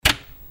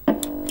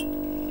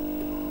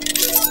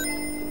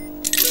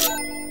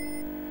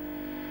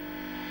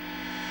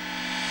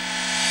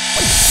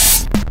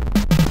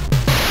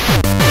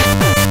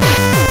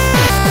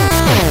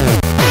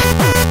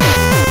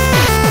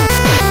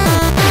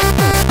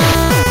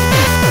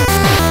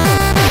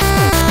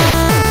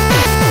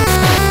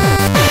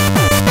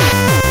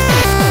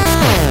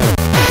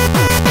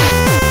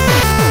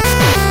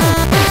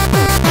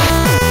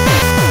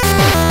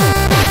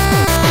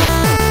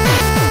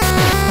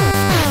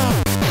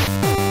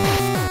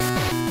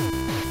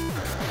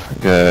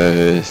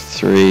Go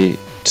 3,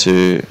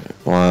 2,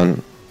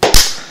 1.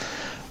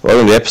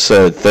 Welcome to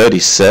episode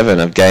 37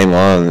 of Game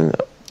On,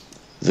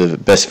 the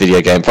best video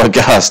game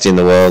podcast in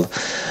the world.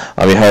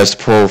 I'm your host,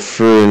 Paul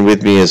Froon.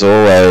 With me, as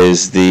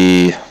always,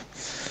 the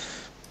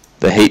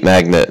heat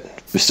magnet,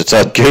 Mr.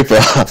 Todd Cooper.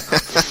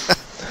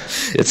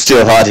 It's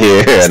still hot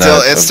here.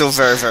 It's still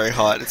very, very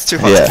hot. It's too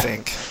hot to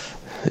think.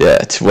 Yeah,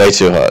 it's way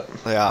too hot.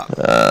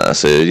 Yeah.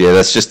 So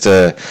that's just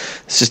a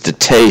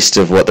taste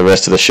of what the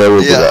rest of the show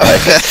will be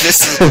like.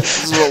 This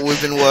is what we've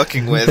been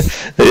working with.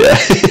 Yeah,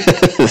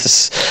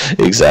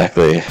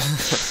 exactly.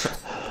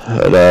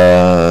 But,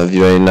 have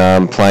you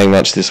been playing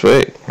much this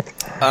week?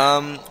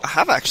 I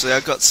have actually. I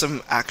got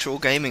some actual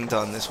gaming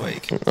done this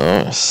week.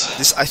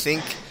 Nice. I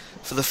think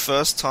for the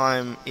first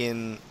time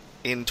in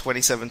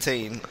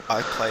 2017,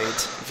 I played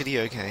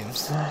video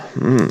games.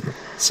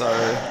 So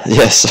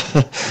yes,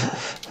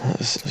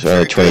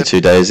 so 22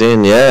 days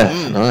in.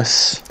 Yeah,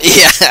 nice.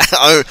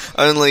 Yeah,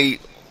 only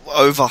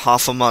over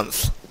half a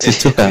month it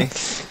took me.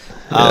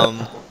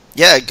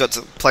 Got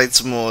to play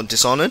some more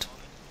Dishonored.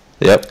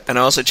 Yep. And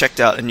I also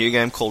checked out a new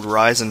game called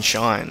Rise and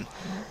Shine.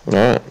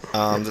 Right.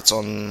 That's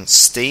on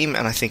Steam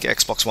and I think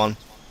Xbox One.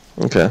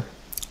 Okay.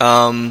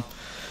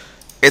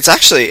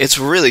 It's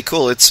really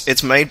cool.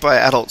 It's made by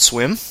Adult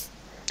Swim.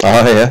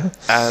 Oh yeah.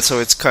 So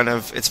it's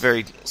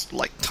very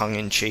like tongue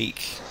in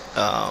cheek,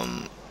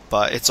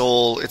 but it's a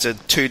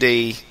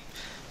 2D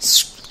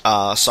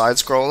side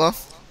scroller.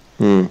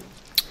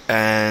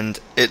 And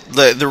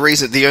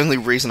the only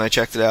reason I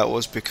checked it out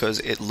was because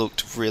it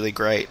looked really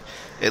great.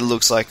 It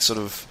looks like sort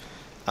of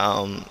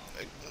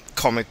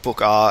comic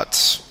book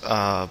art,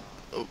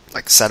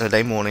 like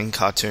Saturday morning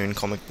cartoon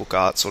comic book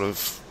art sort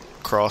of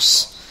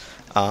cross.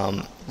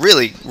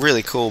 Really,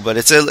 really cool. But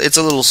it's a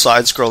little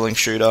side-scrolling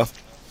shooter.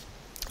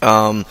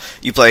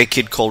 You play a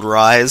kid called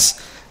Rise,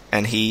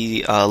 and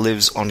he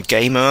lives on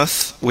Game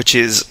Earth, which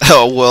is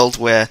a world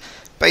where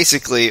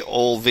basically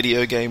all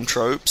video game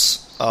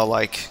tropes are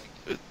like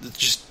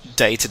just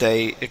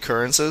day-to-day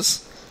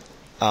occurrences.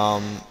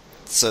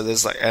 So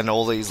there's and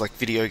all these like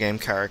video game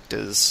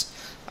characters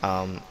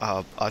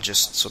are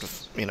just sort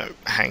of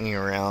hanging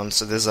around.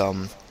 So there's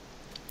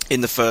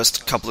in the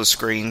first couple of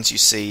screens you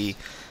see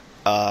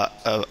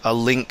a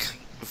Link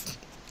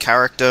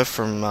character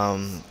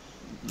from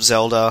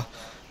Zelda.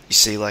 You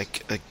see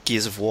like a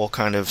Gears of War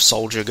kind of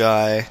soldier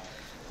guy,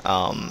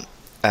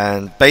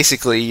 and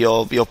basically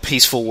your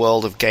peaceful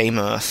world of Game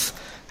Earth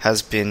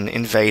has been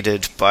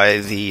invaded by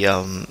the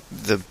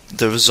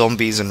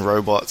zombies and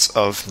robots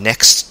of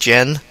Next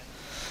Gen,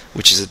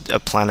 which is a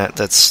planet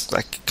that's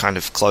like kind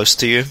of close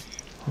to you.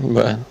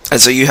 Right. And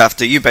so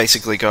you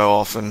basically go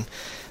off and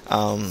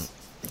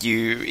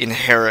you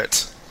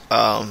inherit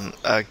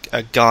a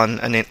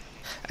gun, an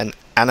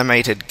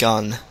animated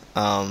gun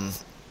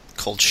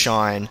called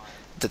Shine.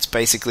 That's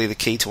basically the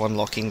key to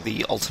unlocking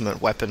the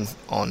ultimate weapon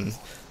on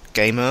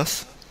Game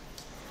Earth.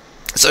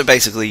 So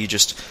basically, you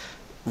just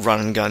run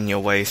and gun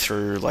your way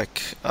through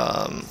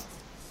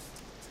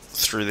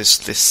through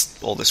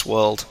this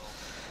world,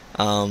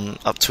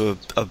 up to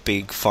a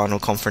big final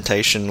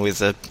confrontation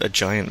with a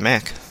giant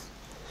mech.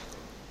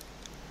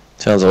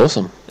 Sounds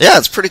awesome. Yeah,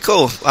 it's pretty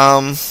cool.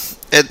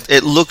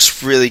 It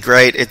looks really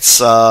great. It's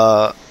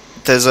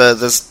there's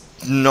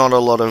not a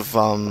lot of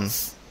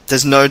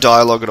there's no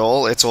dialogue at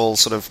all. It's all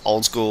sort of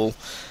old school.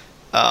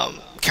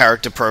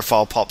 Character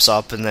profile pops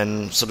up and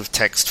then sort of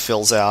text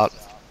fills out.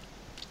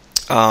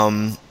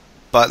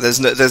 But there's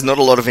not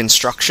a lot of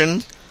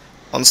instruction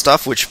on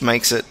stuff, which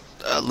makes it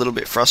a little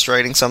bit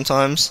frustrating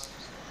sometimes.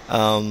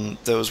 There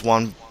was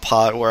one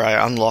part where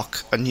I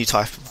unlock a new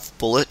type of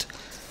bullet,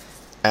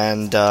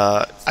 and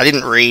I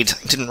didn't read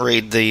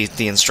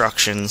the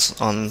instructions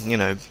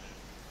on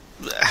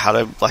how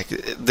to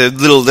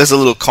there's a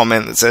little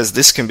comment that says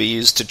this can be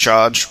used to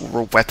charge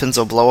weapons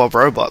or blow up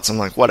robots. I'm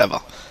like, whatever.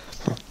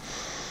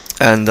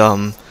 And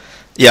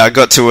I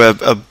got to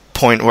a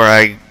point where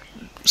I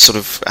sort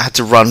of had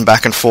to run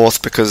back and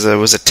forth because there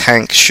was a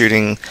tank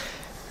shooting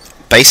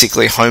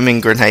basically homing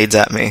grenades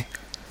at me.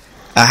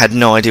 I had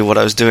no idea what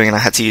I was doing, and I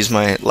had to use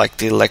the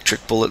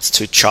electric bullets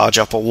to charge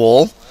up a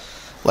wall,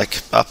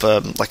 up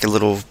a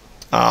little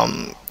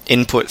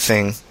input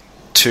thing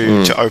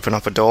to open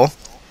up a door.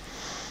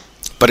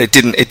 But it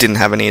didn't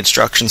have any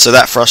instructions, so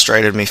that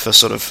frustrated me for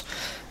sort of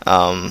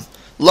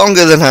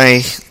longer than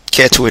I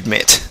care to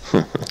admit.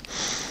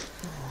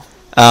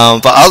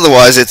 But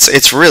otherwise,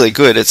 it's really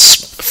good.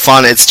 It's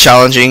fun. It's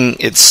challenging.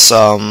 It's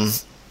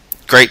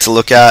great to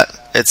look at.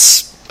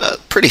 It's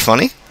pretty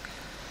funny.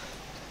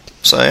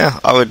 So yeah,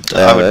 I would.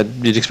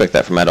 You'd expect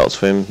that from Adult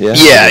Swim, yeah.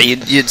 Yeah,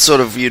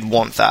 you'd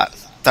want that.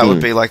 That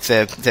would be like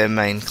their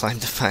main claim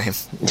to fame.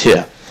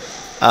 Yeah.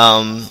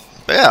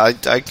 But yeah,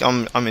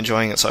 I'm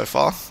enjoying it so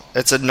far.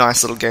 It's a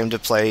nice little game to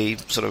play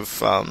sort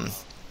of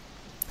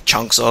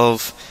chunks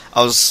of.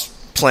 I was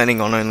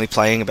planning on only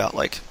playing about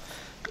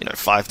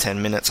 5-10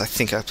 minutes. I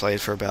think I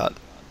played for about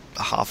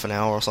a half an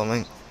hour or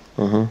something.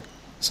 Mm-hmm.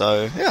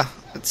 So yeah,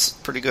 it's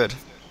pretty good.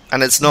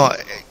 And it's not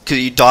because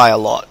you die a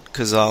lot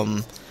because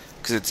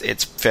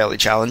it's fairly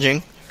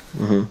challenging.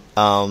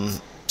 Mm-hmm.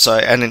 So,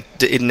 and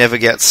it never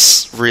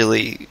gets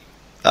really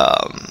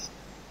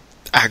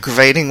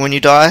aggravating when you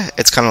die.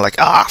 It's kind of like,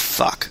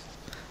 fuck.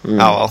 Oh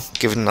well,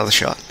 give it another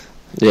shot.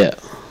 Yeah.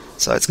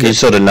 So it's good. You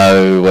sort of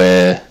know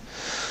where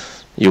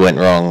you went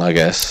wrong, I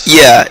guess.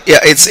 Yeah.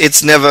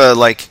 It's never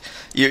like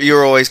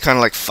you're always kind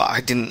of like, fuck,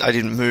 I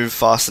didn't move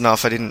fast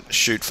enough. I didn't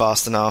shoot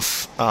fast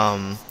enough.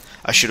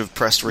 I should have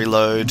pressed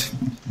reload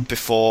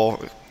before,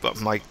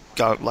 but my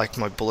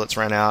bullets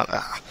ran out.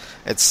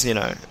 It's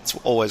it's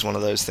always one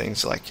of those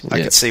things. Like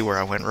I could see where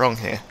I went wrong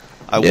here.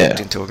 I walked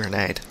into a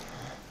grenade.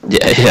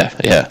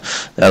 Yeah.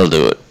 That'll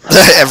do it.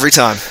 Every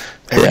time.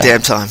 Every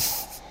damn time.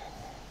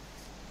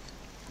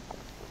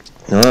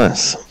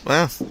 Nice.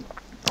 Wow.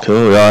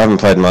 Cool. Well, I haven't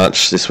played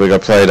much this week. I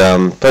played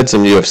some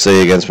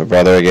UFC against my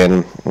brother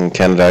again in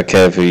Canada,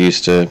 Kev, who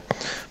used to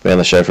be on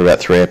the show for about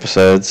 3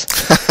 episodes.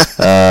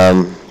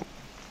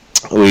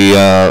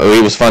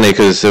 It was funny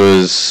because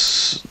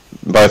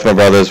both my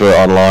brothers were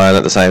online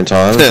at the same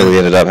time, so we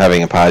ended up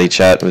having a party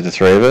chat with the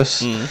 3 of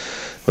us.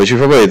 Which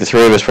the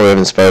 3 of us probably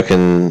haven't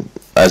spoken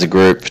as a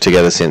group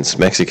together since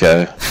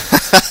Mexico,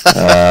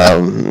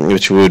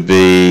 which would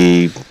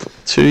be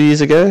 2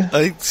 years ago.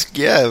 I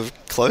think,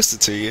 close to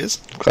 2 years.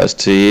 Close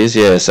to 2 years,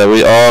 yeah. So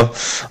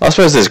I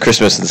suppose there's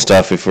Christmas and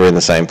stuff if we're in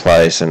the same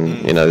place,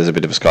 and there's a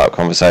bit of a Skype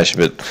conversation,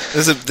 but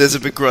there's a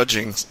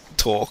begrudging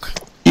talk.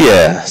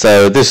 Yeah.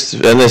 So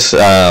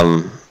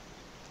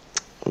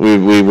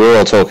we were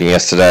all talking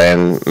yesterday,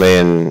 and me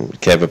and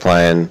Kev were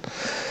playing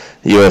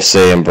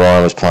UFC, and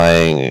Brian was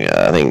playing,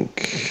 I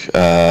think,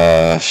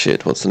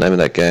 what's the name of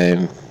that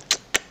game?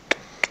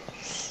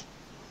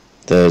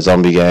 The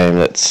zombie game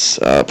that's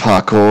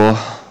parkour.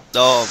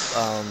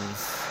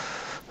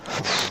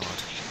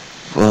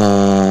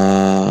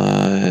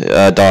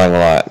 Dying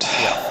Light.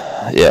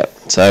 Yeah.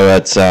 So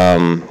it's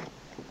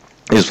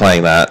he was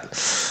playing that.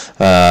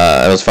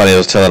 It was funny. I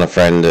was telling a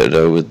friend that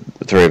the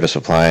 3 of us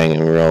were playing,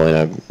 and we were all in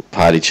a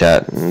party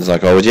chat, and he's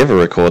like, "Oh, would you ever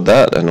record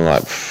that?" And I'm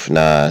like,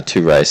 "Nah,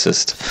 too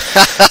racist."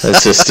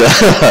 It's just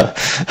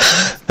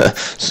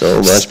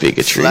so much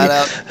bigotry. Flat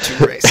out too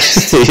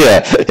racist.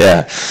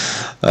 yeah.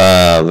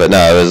 But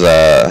no,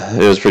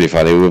 it was pretty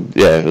funny.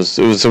 It was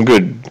some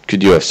good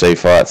UFC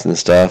fights and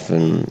stuff,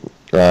 and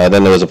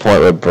then there was a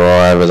point where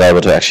Brian was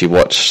able to actually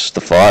watch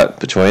the fight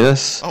between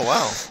us. Oh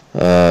wow!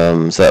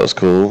 So that was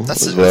cool.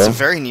 That's a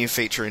very new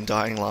feature in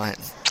Dying Light.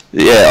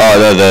 Yeah,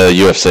 the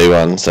UFC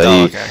one.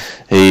 So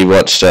he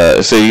watched.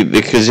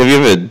 Because have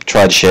you ever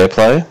tried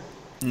SharePlay?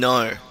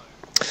 No.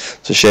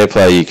 So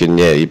SharePlay, you can.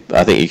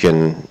 I think you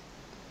can.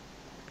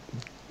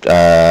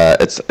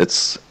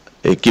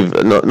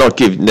 Not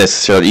give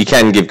necessarily. You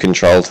can give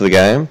control to the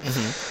game,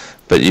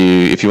 but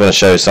if you want to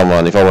show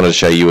someone, if I wanted to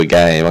show you a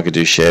game, I could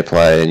do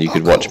SharePlay, and you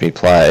could watch me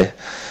play,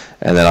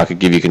 and then I could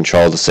give you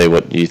control to see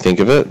what you think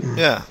of it.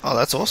 Yeah. Oh,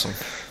 that's awesome.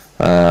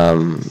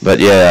 But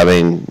yeah, I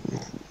mean,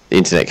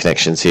 internet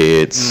connections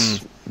here, it's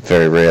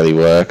very rarely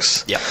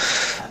works. Yeah.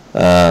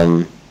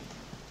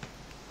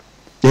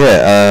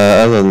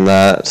 Other than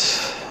that,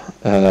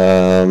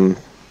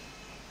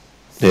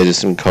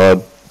 just some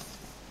COD.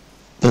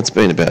 That's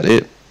been about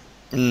it.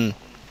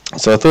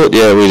 So I thought,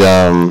 we'd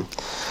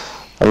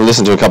I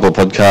listened to a couple of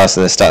podcasts,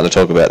 and they're starting to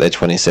talk about their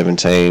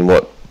 2017.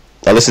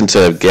 I listened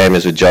to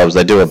Gamers with Jobs.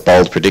 They do a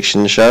bold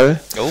prediction show.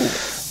 Oh.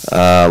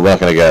 We're not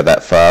going to go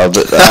that far,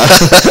 but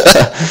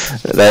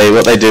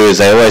what they do is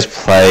they always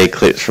play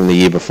clips from the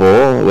year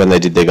before when they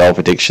did their bold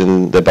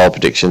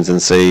predictions,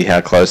 and see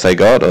how close they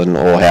got or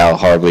how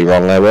horribly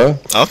wrong they were.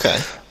 Okay.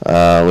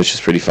 Which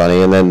is pretty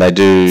funny. And then they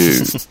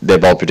do their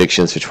bold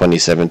predictions for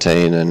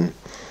 2017, and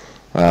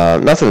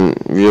nothing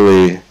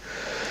really.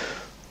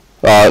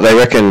 They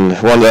reckon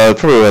probably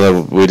one of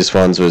the weirdest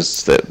ones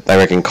was that they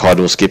reckon COD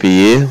will skip a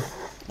year.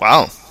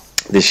 Wow.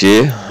 This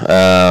year,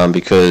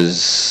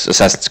 because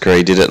Assassin's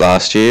Creed did it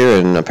last year,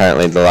 and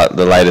apparently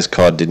the latest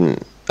COD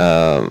didn't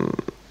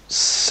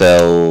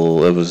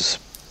sell. It was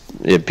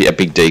a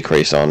big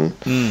decrease on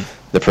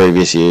the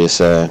previous year.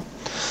 So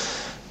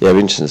it'll be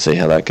interesting to see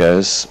how that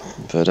goes.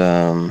 But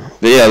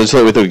yeah, we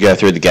thought we'd go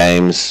through the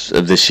games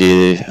of this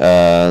year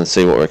and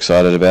see what we're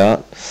excited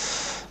about.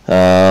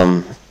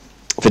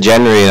 For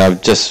January,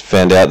 I've just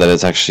found out that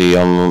it's actually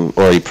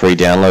already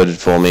pre-downloaded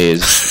for me,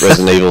 is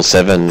Resident Evil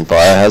 7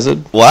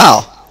 Biohazard.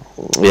 Wow.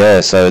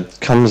 Yeah, so it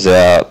comes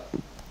out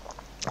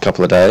a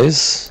couple of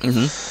days.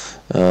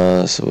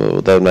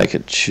 So they'll make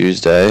it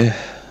Tuesday.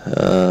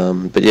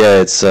 But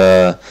yeah, it's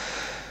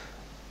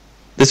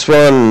this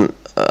one.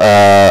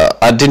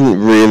 I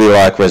didn't really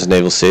like Resident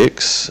Evil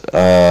 6.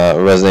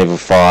 Resident Evil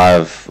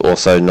 5,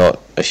 also not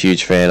a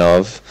huge fan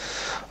of.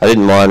 I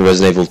didn't mind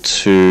Resident Evil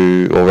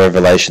 2 or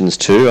Revelations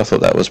 2. I thought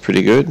that was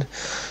pretty good.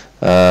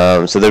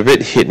 So they're a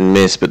bit hit and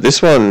miss, but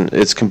this one,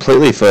 it's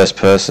completely first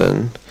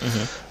person.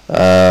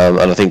 And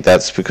I think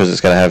that's because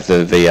it's going to have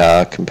the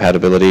VR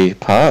compatibility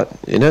part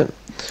in it.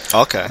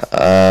 Okay.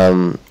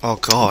 Oh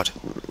God.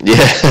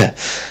 Yeah.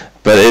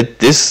 But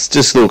this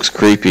just looks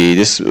creepy.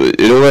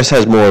 It almost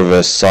has more of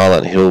a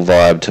Silent Hill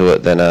vibe to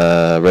it than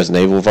a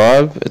Resident Evil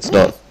vibe. It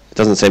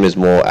doesn't seem as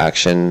more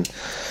action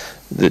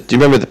Do you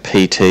remember the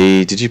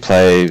PT? Did you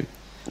play?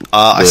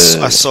 I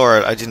saw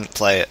it. I didn't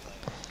play it.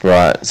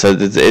 Right. So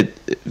it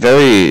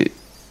very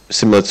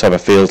similar type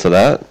of feel to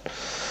that.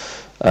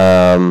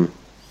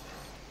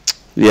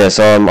 Yeah.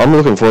 So I'm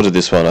looking forward to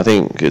this one. I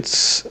think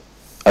it's.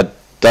 I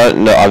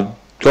don't know. I've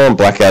gone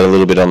blackout a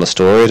little bit on the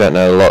story. Don't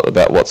know a lot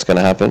about what's going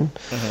to happen.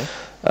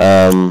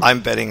 Mm-hmm.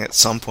 I'm betting at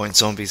some point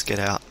zombies get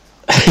out.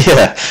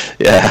 yeah.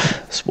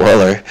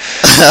 Spoiler.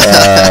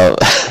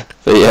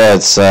 But yeah,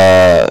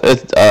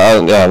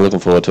 I'm looking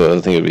forward to it.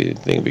 I think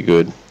it'd be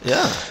good.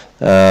 Yeah.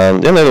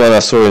 The only one I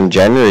saw in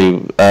January,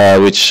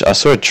 which I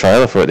saw a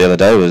trailer for it the other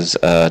day, was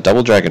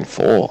Double Dragon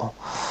 4.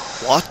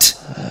 What?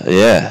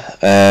 Yeah,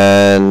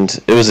 and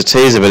it was a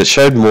teaser, but it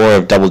showed more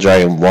of Double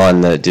Dragon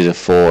 1 than it did of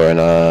 4,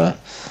 and I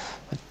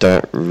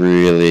don't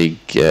really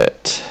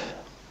get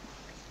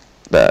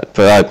that.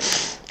 But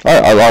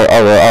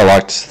I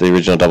liked the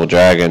original Double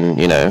Dragon,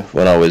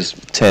 when I was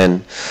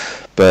 10.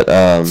 But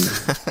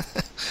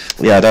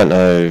yeah, I don't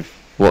know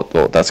what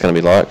that's going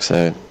to be like.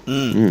 So.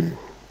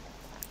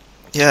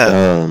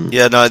 Yeah.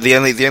 No.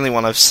 The only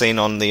one I've seen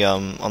on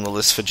the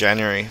list for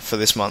January for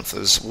this month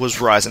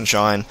was Rise and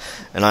Shine,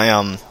 and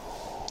I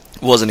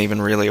wasn't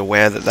even really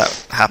aware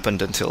that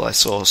happened until I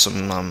saw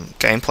some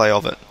gameplay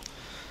of it.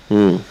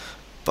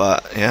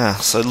 But yeah,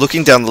 so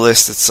looking down the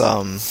list, it's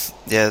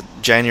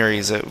January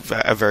is a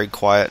very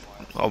quiet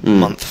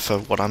month for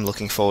what I'm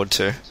looking forward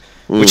to,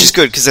 which is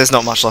good because there's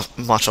not much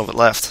of it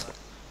left.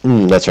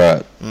 That's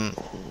right.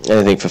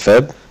 Anything for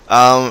Feb?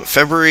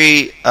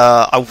 February,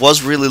 I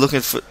was really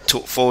looking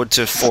forward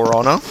to For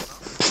Honor,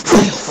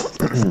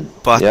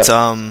 but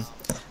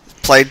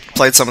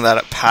played some of that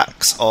at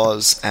PAX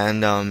Oz,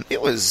 and I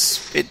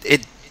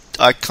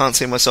can't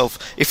see myself,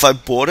 if I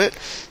bought it,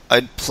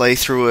 I'd play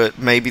through it,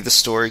 maybe the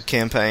story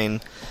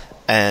campaign,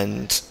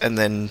 and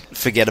then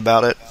forget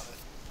about it,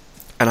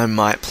 and I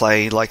might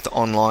play like the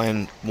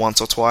online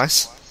once or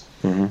twice.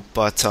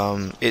 But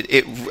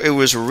it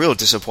was a real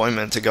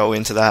disappointment to go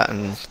into that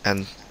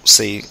and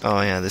see,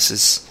 oh yeah, this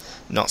is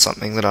not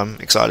something that I'm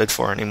excited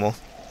for anymore.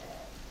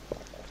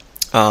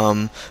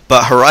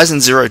 But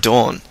Horizon Zero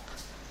Dawn,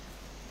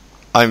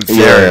 I'm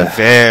very,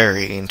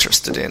 very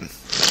interested in.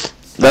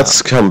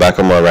 That's come back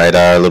on my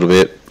radar a little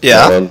bit.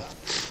 Yeah?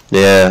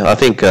 Yeah, I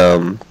think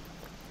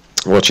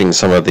watching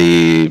some of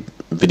the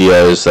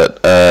videos that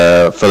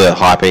for the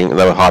hyping,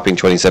 they were hyping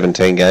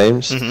 2017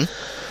 games.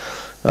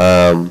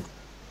 Yeah,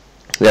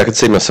 I could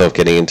see myself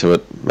getting into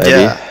it.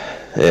 Maybe.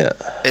 Yeah.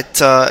 It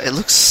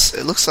looks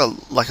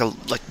like I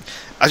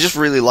just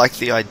really like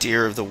the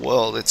idea of the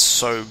world. It's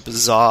so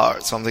bizarre.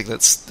 It's something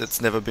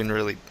that's never been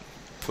really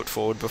put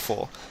forward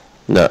before.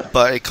 No.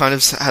 But it kind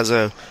of has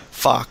a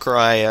Far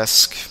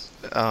Cry-esque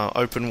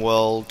open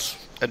world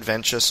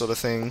adventure sort of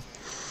thing.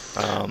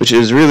 Which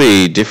is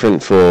really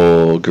different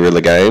for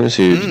Guerrilla Games,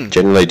 who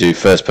generally do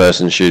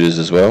first-person shooters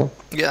as well.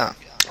 Yeah.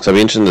 So it'll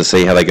be interesting to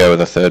see how they go with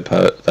a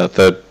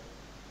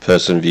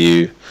third-person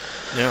view.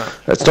 Yeah.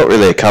 It's not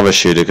really a cover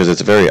shooter because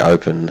it's very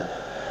open.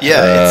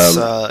 Yeah,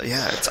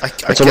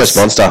 it's almost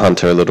Monster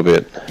Hunter a little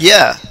bit.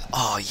 Yeah.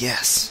 Oh,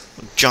 yes.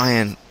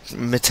 Giant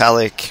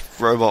metallic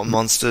robot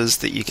monsters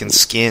that you can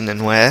skin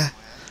and wear.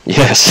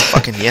 Yes.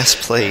 Fucking yes,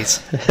 please.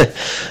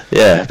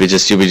 Yeah,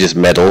 you'll be just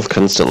metal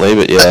constantly,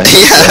 but yeah.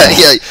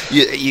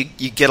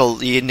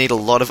 You need a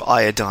lot of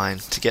iodine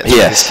to get through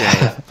this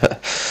game.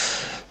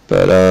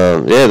 But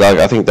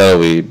I think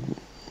that'll be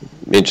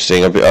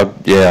interesting. I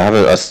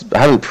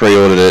haven't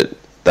pre-ordered it,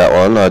 that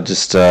one. I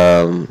just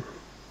I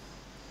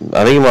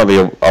think it might be.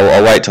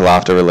 I'll wait till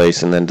after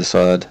release and then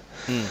decide.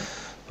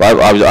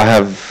 I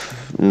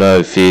have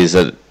no fears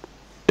that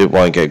it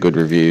won't get good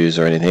reviews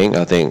or anything.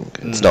 I think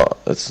it's not.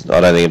 I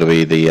don't think it'll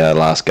be the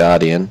Last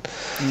Guardian.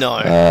 No.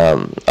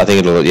 I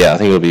think it'll. Yeah, I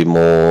think it'll be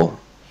more.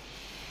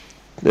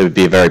 It would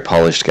be a very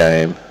polished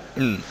game.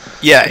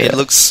 Yeah, it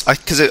looks.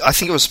 Because I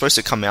think it was supposed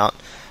to come out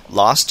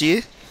last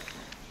year.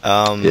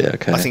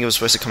 Okay. I think it was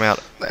supposed to come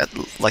out at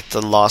like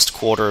the last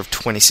quarter of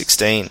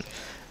 2016,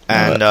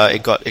 and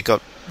it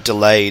got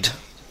delayed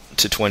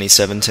to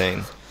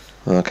 2017.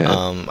 Okay.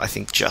 I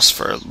think just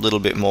for a little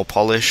bit more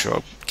polish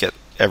or get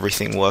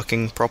everything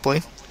working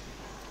properly.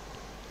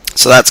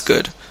 So that's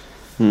good.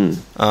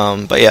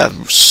 But yeah,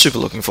 super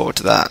looking forward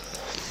to that.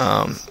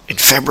 In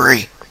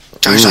February.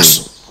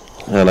 Jesus.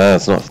 I know,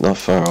 it's not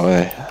far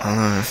away. I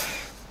know.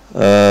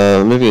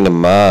 Moving into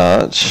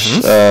March,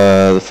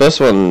 the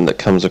first one that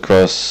comes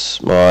across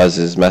my eyes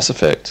is Mass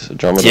Effect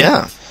Andromeda.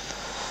 Yeah.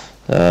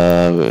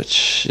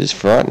 Which is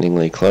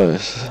frighteningly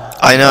close.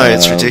 I know,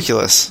 it's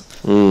ridiculous.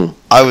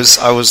 I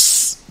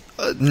was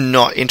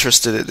not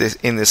interested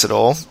in this at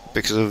all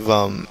because of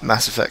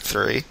Mass Effect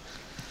 3.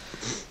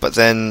 But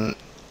then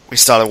we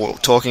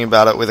started talking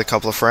about it with a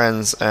couple of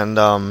friends, and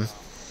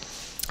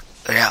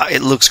yeah,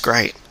 it looks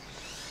great.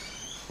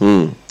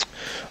 I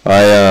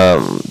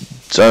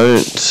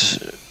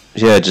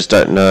just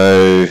don't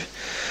know.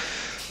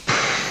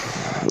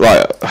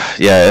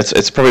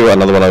 It's probably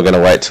another one I'm going to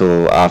wait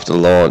till after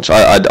launch.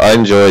 I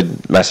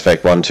enjoyed Mass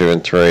Effect 1, 2,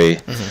 and 3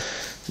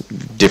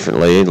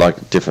 differently,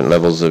 like different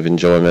levels of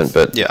enjoyment.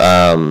 But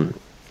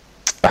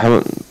I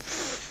haven't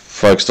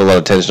focused a lot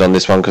of attention on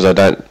this one because I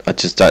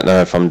just don't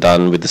know if I'm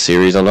done with the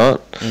series or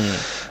not.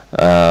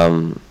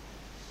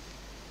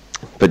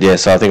 But yeah,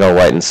 so I think I'll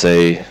wait and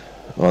see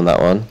on that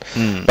one.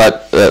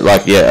 But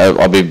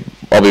I'll be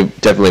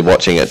definitely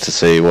watching it to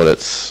see what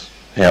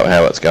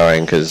how it's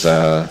going, because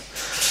I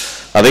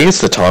think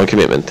it's the time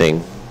commitment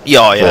thing.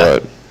 Yeah.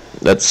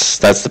 That's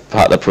the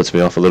part that puts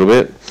me off a little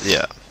bit.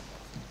 Yeah.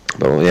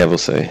 But yeah, we'll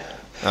see.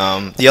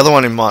 The other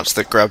one in March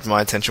that grabbed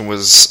my attention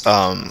was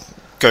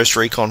Ghost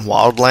Recon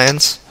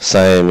Wildlands.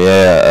 Same,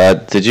 yeah.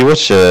 Did you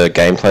watch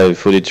gameplay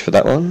footage for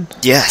that one?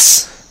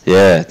 Yes.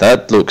 Yeah,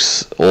 that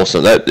looks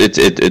awesome. That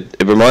it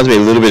reminds me a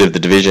little bit of The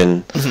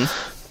Division,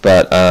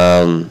 but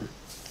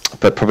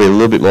probably a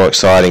little bit more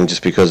exciting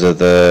just because of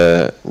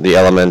the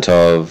element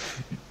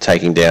of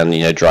taking down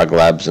drug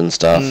labs and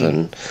stuff.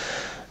 And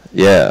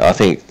yeah, I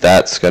think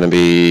that's going to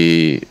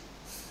be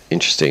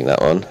interesting,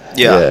 that one.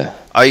 Yeah.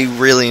 I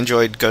really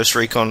enjoyed Ghost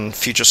Recon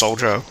Future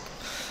Soldier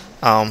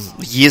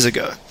years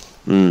ago.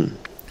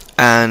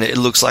 And it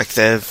looks like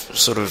they've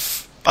sort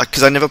of...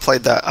 Because I never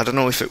played that. I don't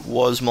know if it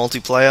was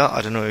multiplayer.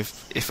 I don't know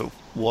if it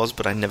was,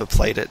 but I never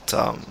played it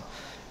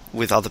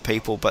with other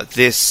people. But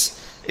this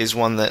is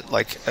one that,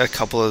 like, a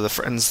couple of the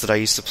friends that I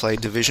used to play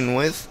Division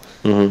with,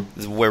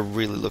 we're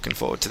really looking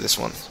forward to this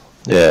one.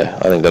 Yeah,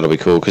 I think that'll be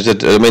cool. Because, the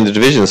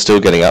Division is still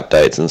getting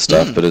updates and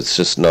stuff, but it's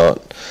just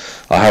not...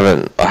 I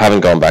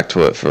haven't gone back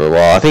to it for a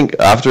while. I think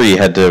after you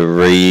had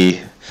to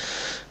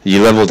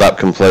you leveled up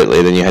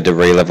completely, then you had to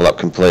re-level up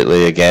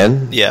completely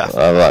again. Yeah.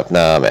 I'm like,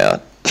 nah, I'm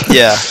out.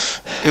 Yeah.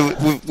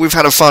 We've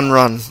had a fun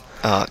run.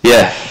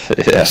 Yeah.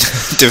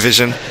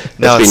 Division.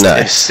 Now it's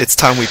nice. It's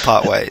time we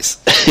part ways.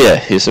 Yeah,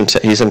 here's some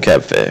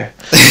cab fare.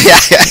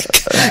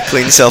 yeah.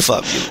 Clean yourself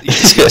up, you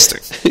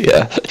disgusting.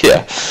 Yeah.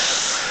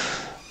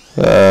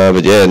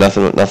 But yeah,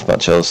 nothing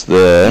much else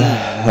there.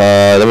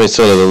 Then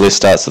the list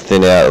starts to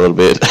thin out a little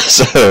bit.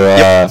 So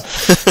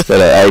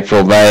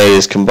April, May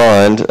is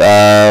combined.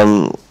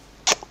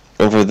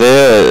 Over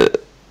there,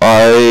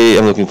 I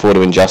am looking forward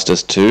to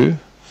Injustice 2.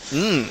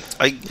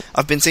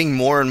 I've been seeing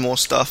more and more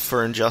stuff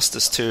for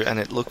Injustice 2, and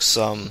it looks...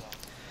 I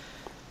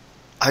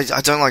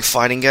don't like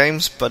fighting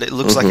games, but it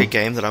looks like a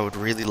game that I would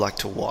really like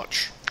to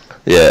watch.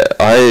 Yeah,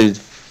 I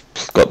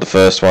got the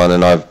first one,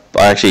 and I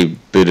actually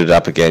booted it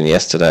up again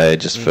yesterday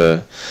just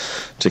to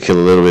kill a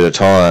little bit of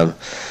time.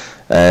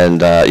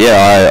 And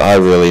I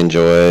really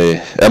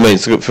enjoy...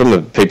 it's from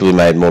the people who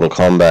made Mortal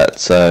Kombat,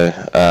 so...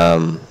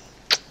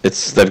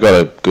 they've got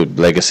a good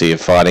legacy of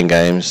fighting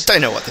games. They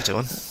know what they're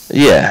doing.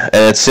 Yeah,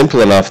 and it's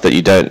simple enough that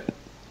you don't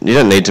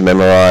need to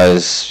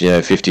memorize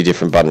 50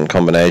 different button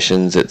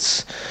combinations.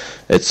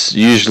 It's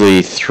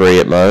usually 3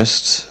 at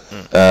most,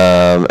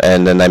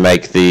 and then they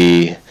make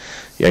the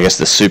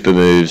super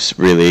moves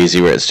really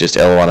easy, where it's just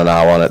L1 and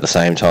R1 at the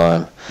same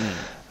time,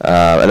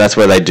 and that's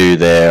where they do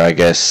their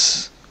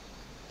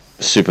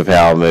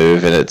superpower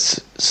move. And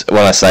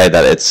when I say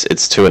that,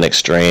 it's to an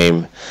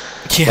extreme.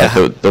 Yeah.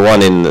 Like the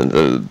one in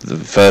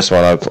the first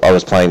one, I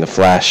was playing the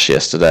Flash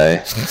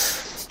yesterday,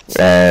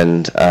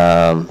 and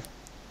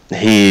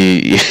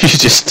you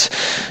just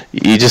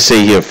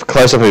see a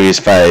close up of his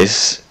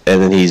face,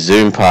 and then he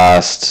zoomed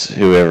past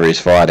whoever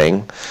he's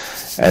fighting,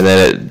 and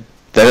then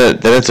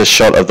it's a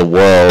shot of the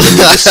world, and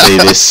you just see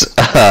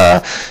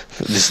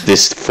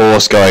this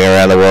force going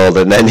around the world,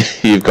 and then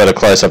you've got a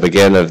close up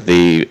again of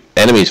the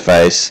enemy's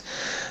face,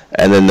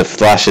 and then the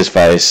Flash's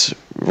face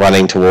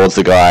running towards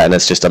the guy, and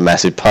it's just a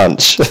massive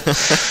punch.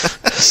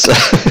 So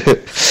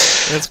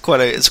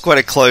it's quite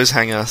a clothes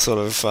hanger sort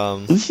of.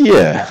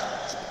 Yeah.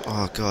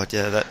 Oh god,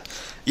 yeah,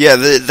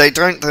 they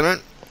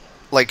don't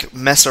like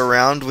mess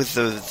around with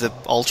the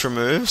ultra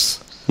moves.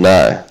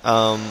 No.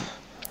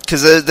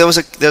 Because there was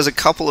a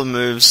couple of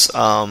moves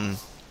that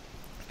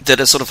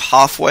are sort of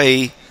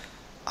halfway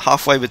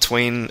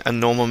between a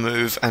normal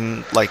move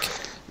and like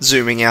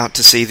zooming out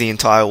to see the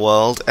entire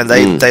world, and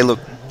they look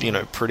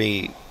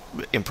pretty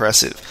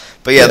impressive.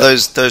 But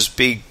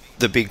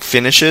the big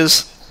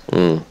finishes,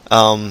 they're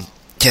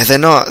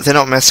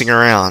not messing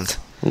around.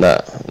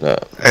 No.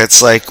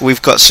 It's like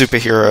we've got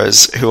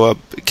superheroes who are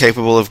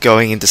capable of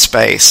going into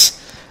space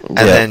and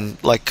then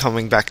like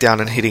coming back down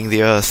and hitting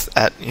the Earth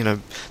at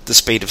the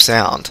speed of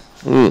sound.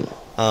 We're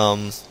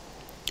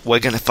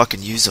gonna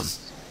fucking use them.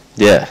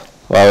 Yeah.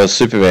 Well,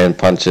 Superman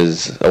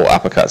punches or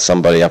uppercuts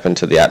somebody up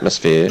into the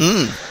atmosphere,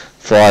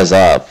 flies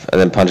up,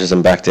 and then punches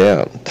them back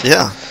down.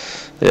 Yeah.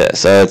 Yeah,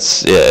 so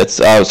there's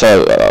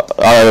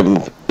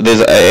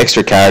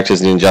extra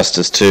characters in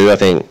Injustice 2. I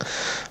can't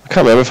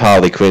remember if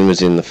Harley Quinn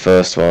was in the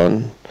first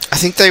one. I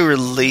think they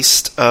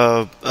released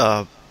a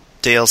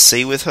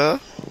DLC with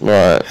her.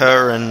 Right.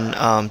 Her and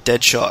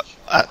Deadshot.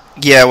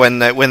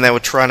 When they were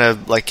trying to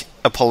like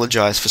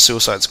apologize for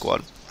Suicide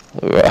Squad.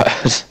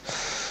 Right.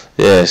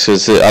 Yeah,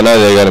 because I know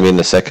they're going to be in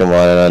the second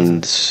one,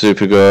 and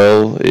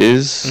Supergirl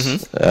is.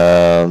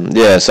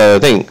 So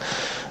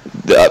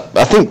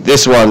I think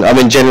this one,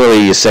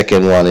 generally your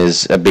second one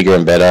is a bigger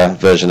and better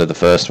version of the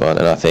first one,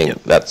 and I think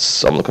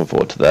I'm looking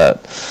forward to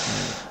that.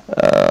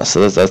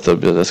 So that's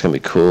going to be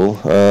cool.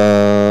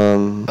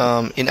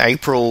 in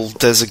April,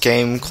 there's a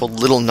game called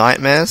Little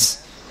Nightmares,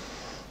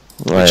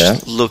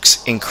 which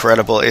looks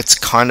incredible. It's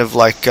kind of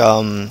like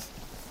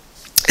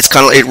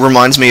it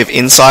reminds me of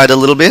Inside a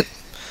little bit.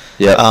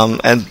 Yeah.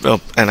 And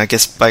I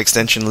guess by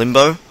extension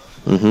Limbo.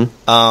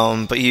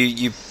 Mm-hmm. But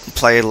you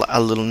play a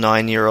little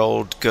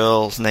 9-year-old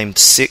girl named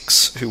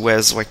Six who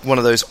wears like one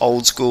of those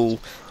old school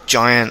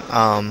giant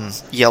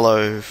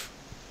yellow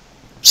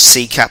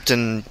sea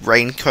captain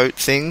raincoat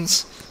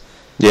things.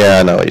 Yeah,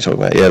 I know what you're talking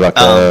about. Yeah, like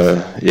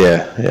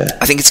yeah.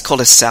 I think it's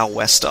called a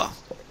sou'wester.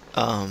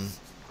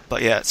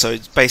 But yeah, so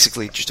it's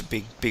basically just a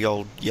big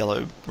old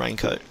yellow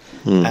raincoat.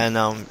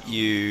 And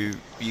you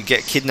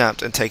get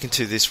kidnapped and taken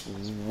to this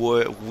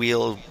weird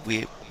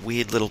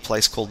little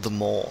place called the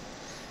Maw,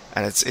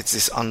 and it's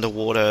this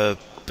underwater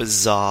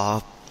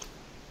bizarre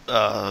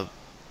like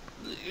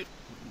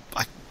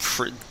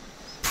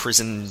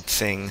prison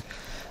thing,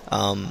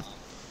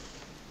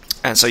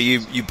 and so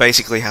you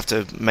basically have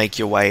to make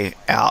your way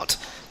out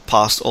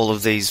past all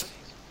of these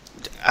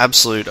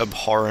absolute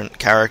abhorrent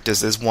characters.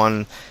 There's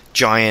one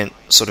giant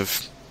sort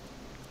of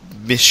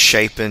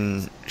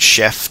misshapen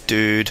chef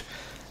dude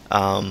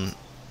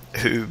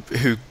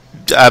who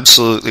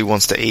absolutely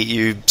wants to eat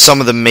you.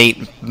 Some of the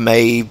meat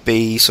may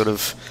be sort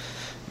of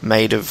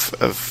made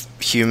of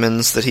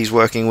humans that he's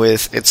working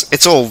with.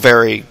 It's all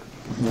very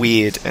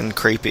weird and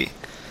creepy.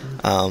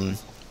 It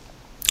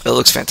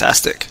looks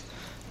fantastic.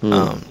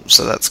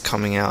 So that's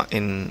coming out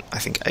in, I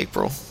think,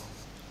 April.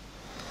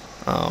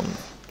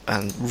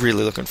 And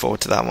really looking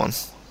forward to that one.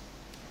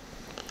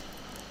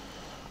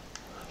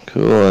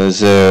 Cool.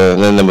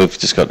 And then we've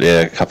just got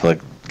a couple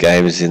of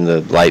games in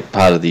the late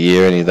part of the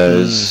year. Any of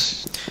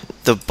those?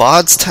 The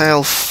Bard's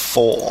Tale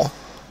 4.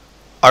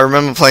 I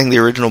remember playing the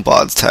original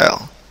Bard's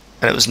Tale,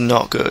 and it was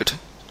not good.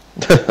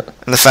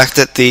 And the fact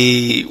that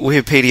the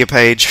Wikipedia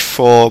page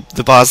for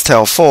the Bard's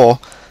Tale 4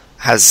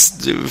 has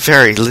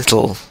very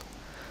little.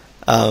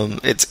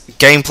 Its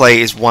gameplay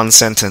is one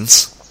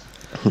sentence,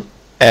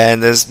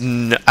 and there's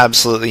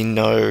absolutely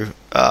no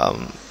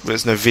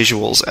there's no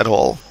visuals at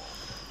all.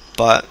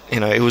 But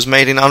it was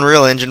made in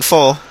Unreal Engine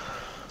 4.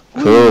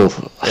 Cool.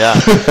 Yeah.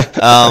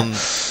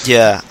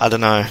 Yeah. I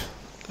don't know.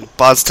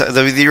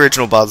 The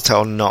original Bard's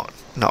Tale not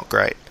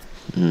great.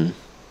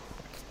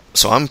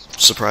 So I'm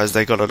surprised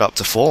they got it up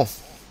to 4.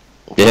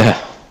 Yeah.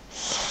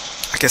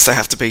 I guess they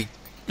have to be,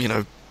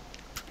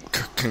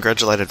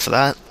 congratulated for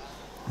that.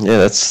 Yeah,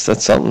 that's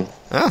something.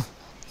 Oh.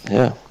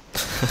 Yeah.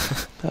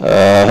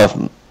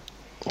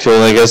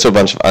 Cool. I guess a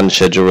bunch of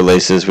unscheduled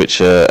releases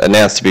which are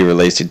announced to be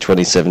released in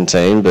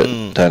 2017 but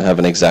don't have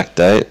an exact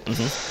date.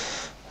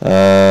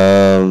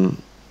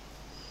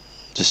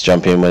 Just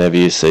jump in whenever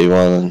you see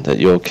one that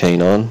you're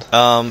keen on.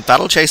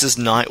 Battle Chasers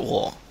Night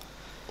War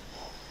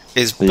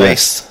is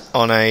based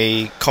on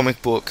a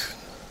comic book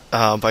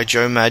by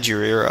Joe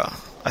Madureira.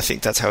 I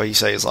think that's how you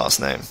say his last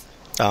name.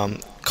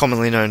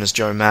 Commonly known as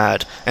Joe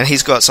Mad. And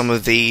he's got some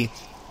of the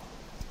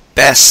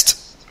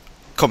best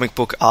comic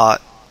book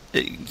art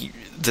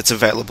that's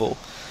available.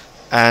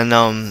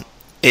 And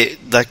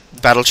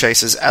Battle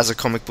Chasers as a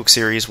comic book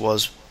series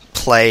was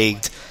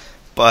plagued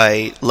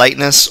by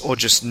lateness or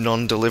just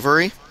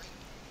non-delivery.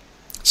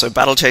 So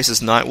Battle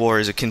Chasers Night War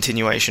is a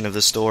continuation of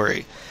the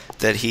story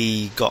that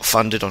he got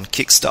funded on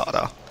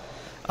Kickstarter.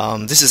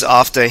 This is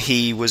after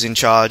he was in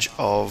charge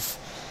of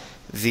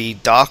the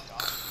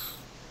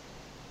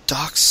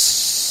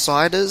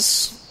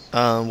Darksiders,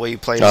 where you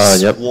play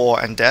War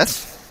and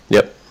Death.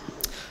 Yep.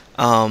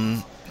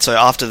 So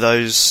after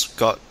those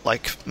got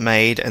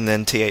made and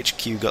then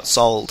THQ got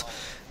sold,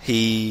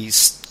 he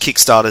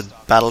kickstarted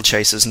Battle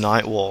Chasers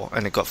Night War,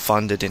 and it got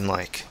funded in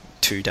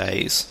 2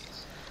 days.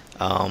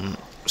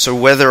 So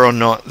whether or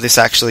not this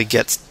actually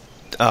gets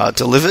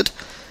delivered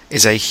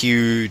is a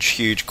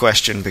huge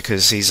question,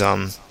 because he's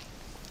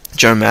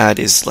Joe Mad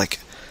is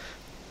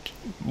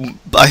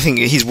I think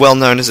he's well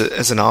known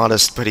as an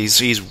artist, but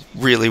he's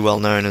really well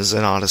known as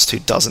an artist who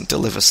doesn't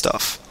deliver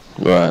stuff.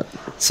 Right.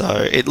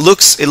 So it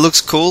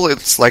looks cool.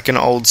 It's like an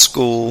old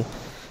school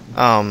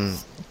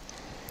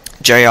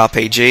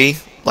JRPG,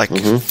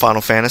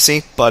 Final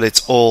Fantasy, but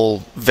it's all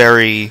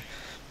very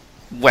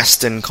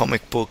Western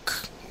comic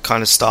book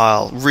kind of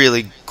style.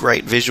 Really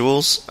great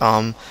visuals.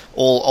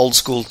 All old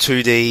school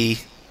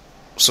 2D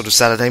sort of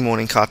Saturday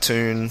morning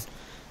cartoon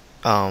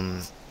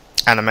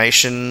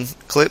animation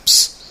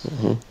clips.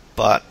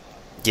 But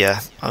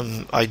yeah,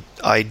 I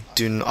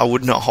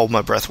would not hold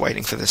my breath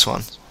waiting for this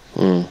one.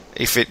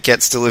 If it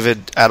gets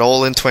delivered at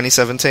all in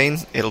 2017,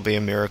 it'll be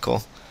a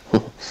miracle.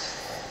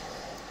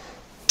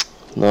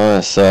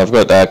 Nice. So I've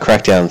got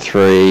Crackdown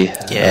 3.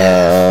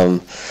 Yeah.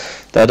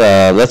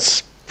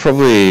 That's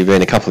probably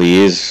been a couple of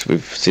years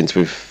since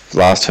we've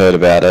last heard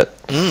about it.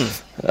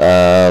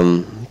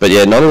 But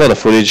yeah, not a lot of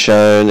footage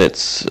shown.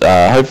 It's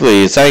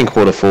hopefully it's saying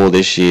Q4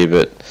 this year,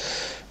 but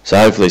so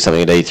hopefully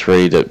something at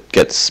E3 that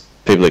gets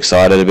people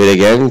excited a bit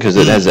again, because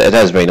it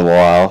has been a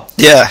while.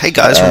 Yeah. Hey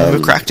guys, remember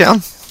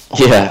Crackdown?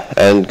 Yeah,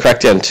 and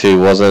Crackdown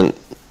 2 wasn't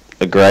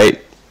a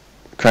great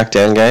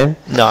Crackdown game.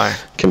 No.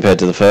 Compared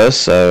to the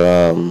first,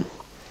 so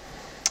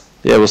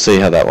yeah, we'll see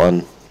how that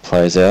one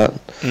plays out.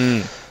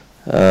 Mm.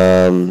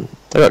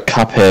 I got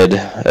Cuphead.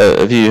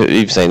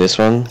 You've seen this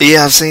one?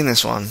 Yeah, I've seen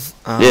this one.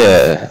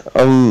 Yeah,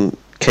 I'm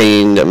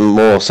keen,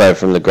 more so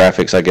from the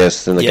graphics, I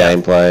guess, than the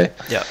gameplay.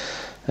 Yeah.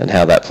 And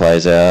how that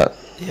plays out.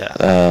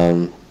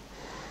 Yeah.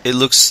 It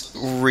looks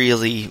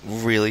really,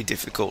 really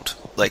difficult.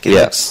 Like, it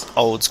looks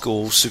old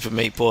school Super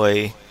Meat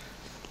Boy.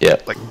 Yeah.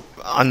 Like,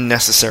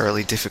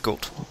 unnecessarily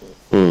difficult.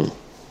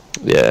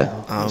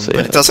 Yeah. But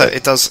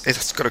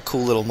it's got a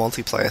cool little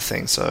multiplayer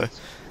thing, so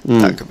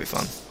that could be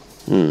fun.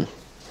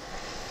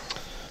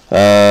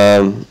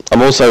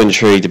 I'm also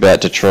intrigued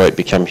about Detroit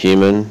Become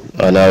Human.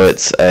 I know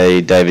it's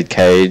a David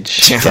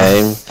Cage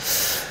game.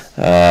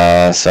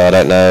 So I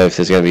don't know if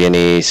there's going to be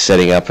any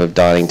setting up of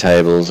dining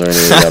tables or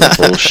any other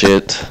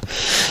bullshit.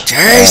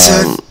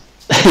 Jason!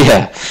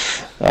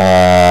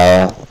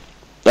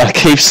 I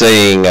keep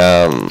seeing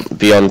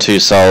Beyond Two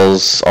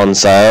Souls on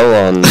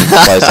sale on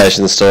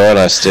PlayStation Store, and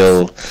I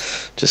still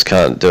just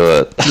can't do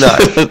it. No,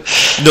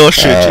 nor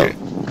should you.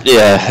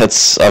 Yeah, I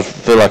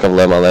feel like I've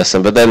learned my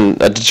lesson. But then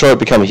Detroit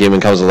Become Human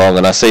comes along,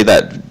 and I see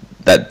that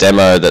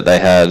demo that they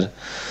had,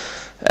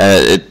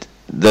 and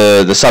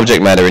the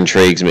subject matter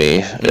intrigues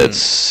me.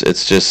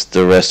 It's just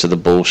the rest of the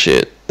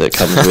bullshit that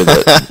comes with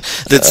it.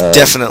 That's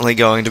definitely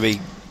going to be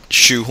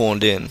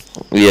shoehorned in.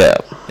 Yeah.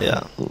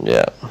 Yeah.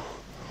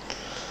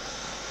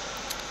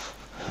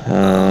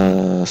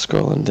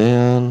 Scrolling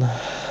down.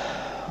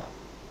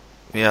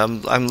 Yeah,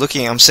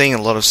 I'm seeing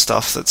a lot of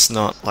stuff that's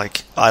not,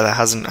 like, either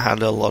hasn't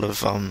had a lot of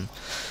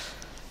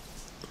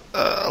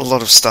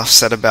stuff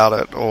said about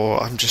it,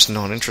 or I'm just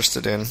not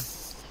interested in.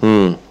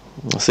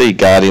 I see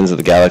Guardians of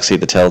the Galaxy,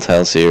 the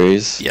Telltale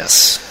series.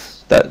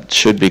 Yes. That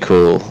should be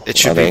cool. It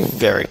should be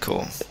very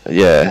cool.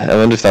 Yeah, I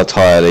wonder if they'll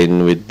tie it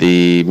in with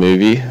the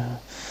movie.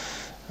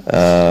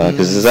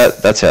 Because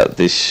that's out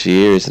this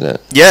year, isn't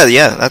it?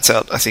 Yeah, that's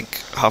out, I think,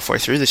 halfway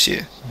through this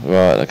year.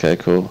 Right, okay,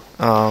 cool.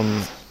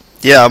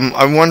 Yeah,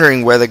 I'm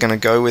wondering where they're going to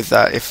go with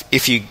that.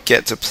 If you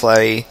get to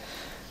play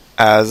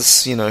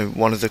as,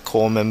 one of the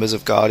core members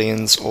of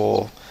Guardians,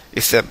 or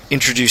if they're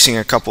introducing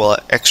a couple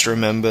of extra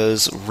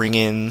members,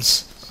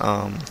 ring-ins.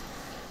 And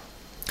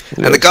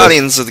the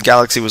Guardians of the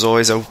Galaxy was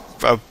always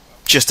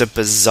just a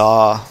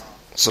bizarre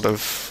sort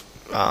of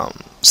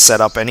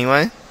setup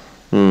anyway.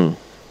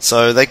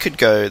 So they could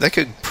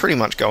pretty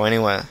much go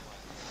anywhere.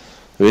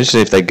 It'd be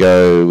interesting if they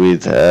go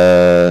with.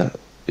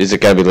 Is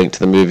it going to be linked to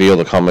the movie or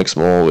the comics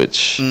more?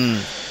 Which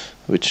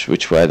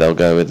way they'll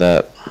go with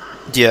that?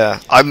 Yeah,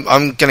 I'm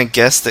going to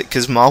guess that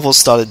because Marvel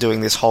started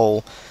doing this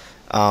whole,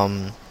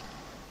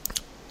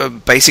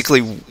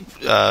 basically,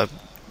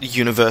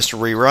 universe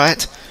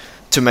rewrite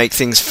to make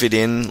things fit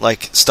in,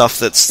 like stuff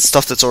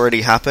that's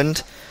already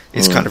happened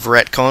is kind of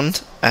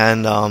retconned,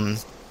 and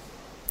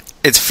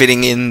it's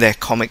fitting in their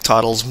comic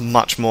titles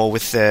much more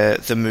with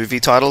the movie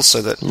titles,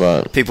 so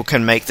that people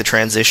can make the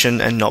transition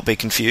and not be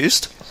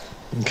confused.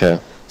 Okay.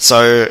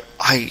 So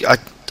I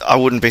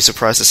wouldn't be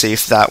surprised to see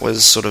if that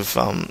was sort of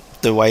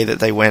the way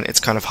that they went. It's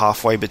kind of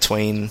halfway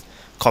between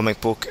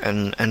comic book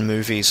and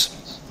movies.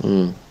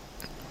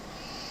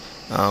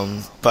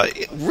 But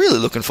really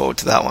looking forward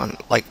to that one.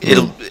 Like,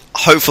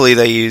 hopefully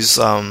they use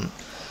some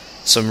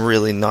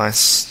really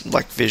nice,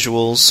 like,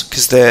 visuals,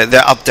 because their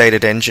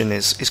updated engine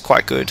is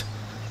quite good.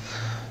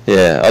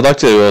 Yeah, I'd like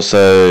to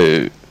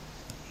also I'm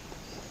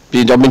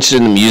interested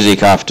in the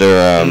music after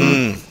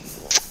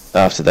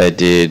they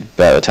did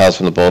Tales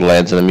from the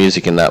Borderlands, and the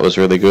music in that was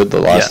really good, the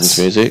licensed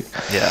music.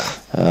 Yeah.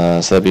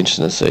 So that'd be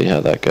interesting to see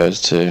how that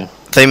goes too.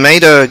 They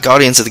made a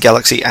Guardians of the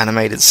Galaxy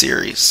animated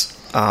series.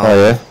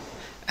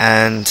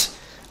 And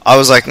I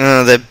was like,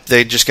 no, they're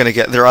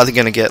either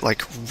going to get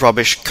like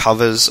rubbish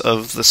covers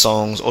of the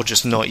songs or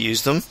just not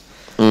use them.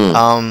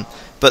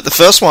 But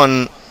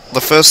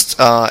the first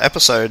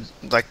episode,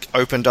 like,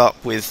 opened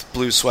up with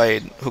Blue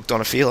Suede, Hooked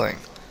on a Feeling.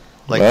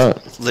 Like,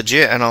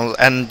 legit.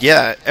 And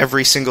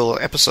every single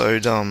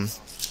episode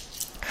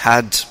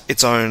had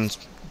its own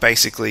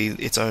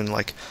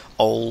like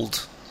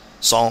old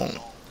song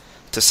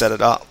to set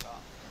it up.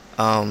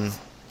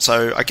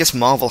 So I guess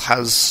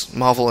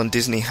Marvel and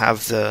Disney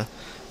have the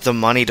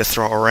money to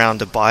throw around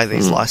to buy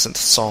these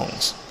licensed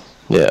songs.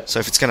 Yeah. So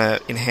if it's going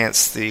to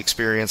enhance the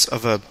experience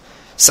of a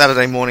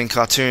Saturday morning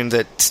cartoon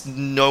that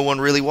no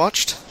one really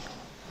watched,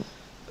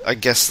 I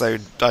guess I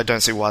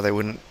don't see why they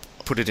wouldn't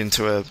put it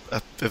into a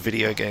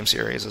video game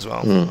series as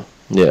well.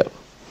 Yeah.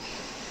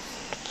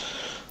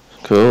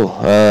 Cool.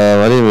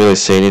 I didn't really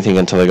see anything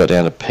until I got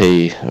down to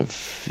P.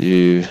 Have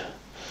you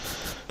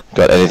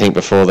got anything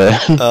before there?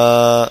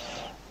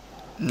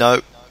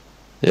 No.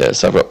 Yeah,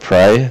 so I've got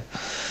Prey.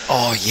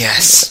 Oh,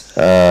 yes.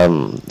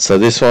 So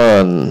this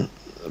one,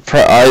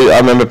 I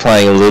remember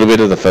playing a little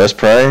bit of the first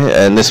Prey,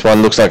 and this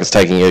one looks like it's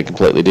taking a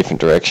completely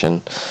different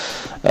direction.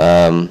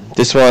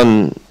 This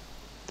one,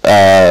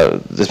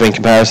 there's been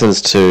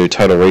comparisons to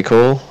Total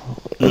Recall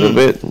a little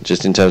bit,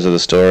 just in terms of the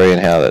story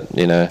and how that,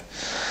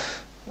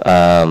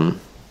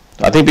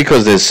 I think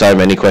because there's so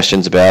many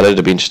questions about it,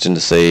 it'll be interesting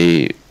to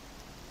see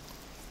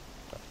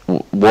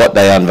what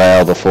they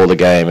unveil before the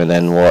game, and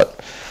then what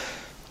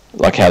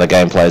like how the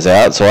game plays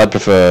out. So I'd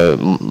prefer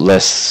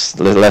less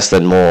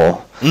than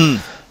more,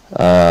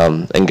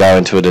 and go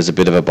into it as a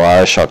bit of a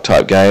Bioshock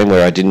type game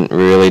where I didn't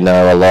really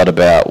know a lot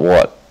about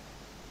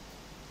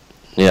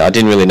I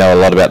didn't really know a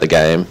lot about the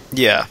game.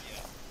 Yeah.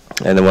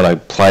 And then when I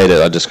played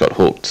it, I just got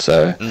hooked.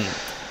 So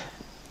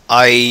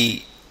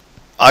I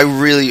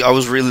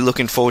was really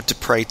looking forward to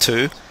Prey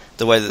 2,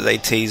 the way that they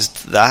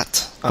teased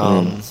that,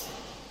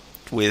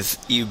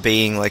 with you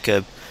being like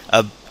a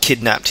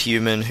kidnapped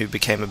human who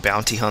became a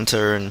bounty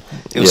hunter, and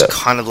it was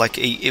kind of like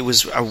it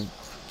was a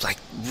like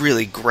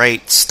really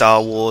great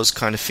Star Wars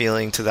kind of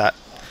feeling to that,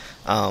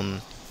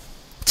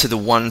 to the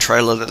one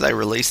trailer that they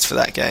released for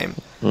that game.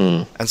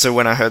 And so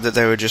when I heard that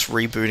they were just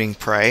rebooting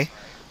Prey,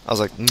 I was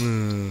like,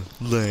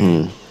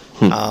 lame.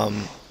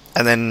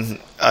 And then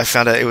I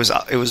found out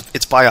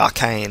it's by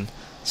Arcane,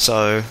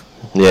 so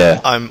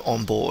I'm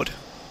on board.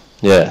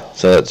 Yeah,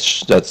 so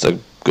that's a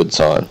good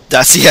sign.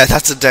 That's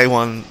a day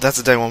one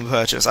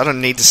purchase. I don't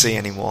need to see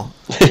anymore.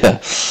 Yeah.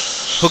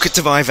 Hook it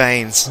to my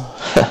veins.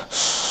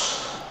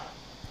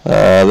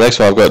 Next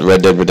one I've got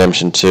Red Dead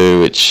Redemption 2,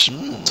 which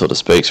sort of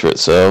speaks for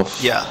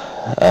itself. Yeah.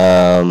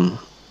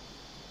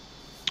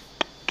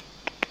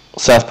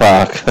 South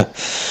Park,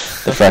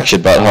 The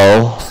Fractured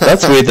Butthole.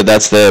 That's weird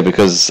that's there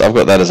because I've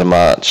got that as a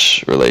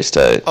March release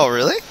date. Oh,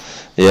 really?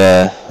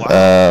 Yeah.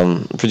 Wow.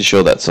 I'm pretty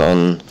sure that's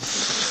on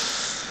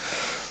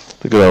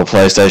the good old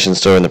PlayStation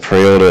Store in the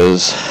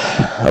pre-orders.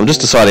 I'm just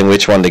deciding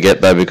which one to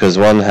get though, because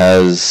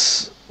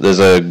there's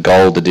a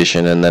gold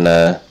edition and then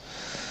a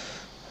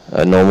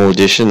normal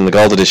edition. The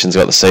gold edition's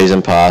got the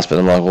season pass, but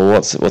I'm like, well,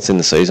 what's in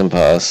the season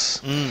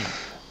pass?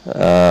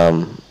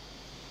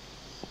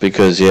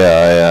 Because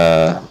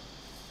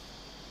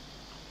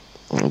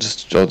I'll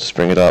just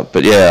bring it up.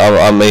 But yeah,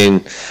 I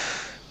mean,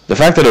 the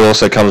fact that it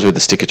also comes with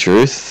the Stick of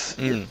Truth.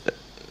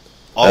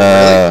 Oh,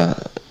 really?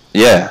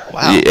 Yeah.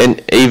 Wow.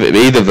 And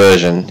either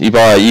version, you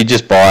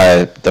just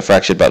buy the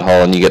Fractured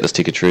Butthole and you get the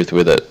Stick of Truth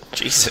with it.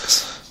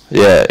 Jesus.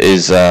 Yeah,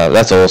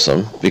 that's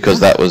awesome because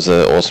that was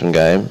an awesome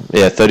game.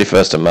 Yeah,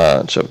 31st of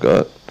March I've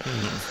got.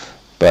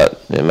 But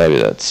yeah, maybe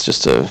that's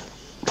just a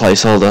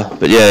placeholder.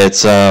 But yeah,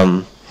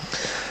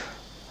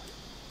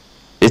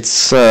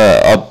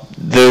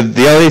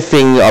 the only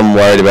thing I'm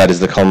worried about is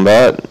the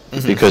combat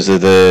because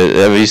of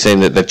have you seen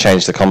that they've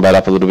changed the combat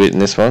up a little bit in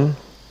this one?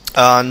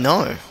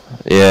 No.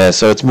 Yeah,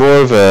 so it's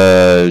more of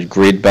a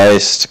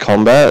grid-based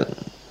combat.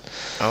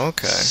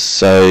 Okay.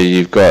 So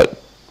you've got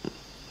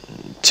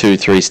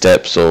 2-3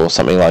 steps or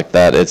something like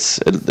that.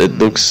 It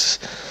looks,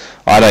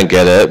 I don't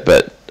get it,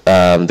 but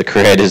the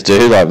creators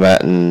do, like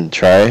Matt and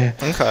Trey.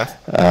 Okay.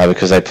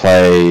 Because they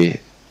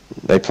play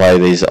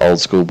these old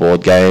school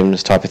board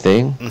games type of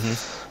thing.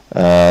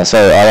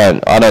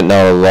 So I don't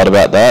know a lot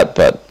about that,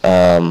 but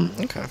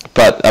okay.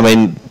 But I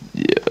mean,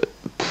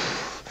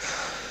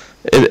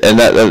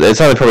 it's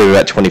only probably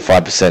about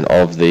 25%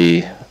 of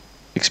the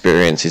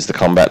experience is the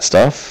combat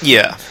stuff.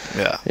 Yeah.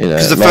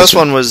 Because the first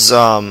one was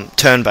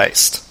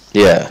turn-based.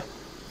 Yeah.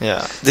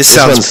 Yeah. This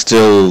one's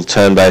still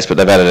turn-based, but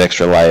they've added an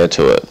extra layer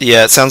to it.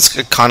 Yeah, it sounds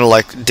kind of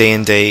like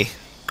D&D.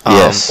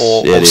 Yes.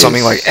 Or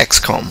something like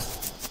XCOM.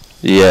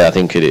 Yeah, I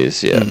think it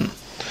is, yeah.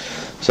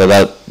 So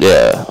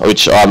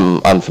which I'm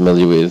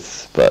unfamiliar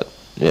with, but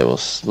yeah, we'll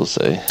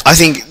see. I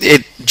think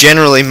it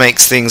generally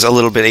makes things a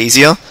little bit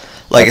easier,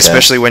 like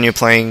especially when you're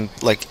playing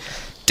like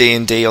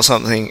D&D or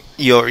something.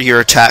 Your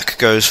attack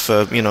goes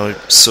for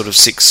sort of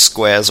 6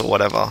 squares or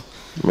whatever.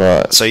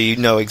 Right. So you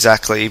know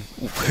exactly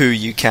who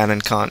you can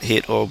and can't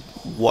hit or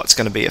what's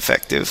going to be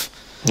effective.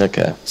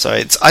 Okay. So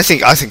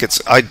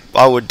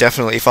I would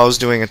definitely, if I was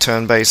doing a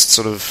turn-based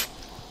sort of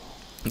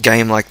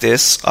game like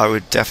this, I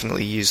would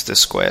definitely use the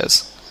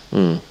squares.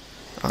 But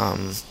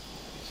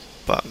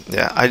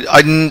yeah,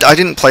 I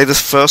didn't play the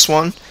first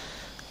one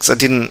because I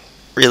didn't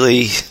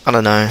really, I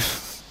don't know,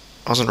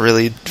 I wasn't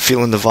really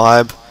feeling the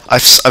vibe.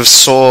 I've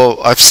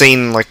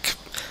seen like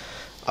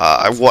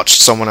I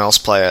watched someone else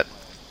play it,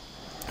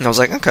 and I was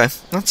like, okay,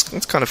 that's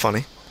kind of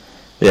funny.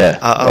 Yeah,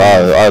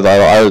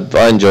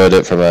 I enjoyed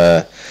it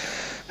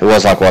it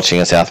was like watching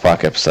a South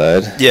Park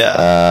episode.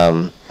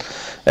 Yeah.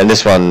 And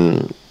this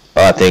one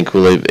I think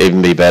will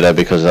even be better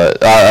because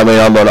I mean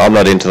I'm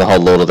not into the whole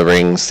Lord of the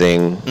Rings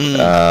thing,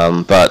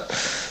 but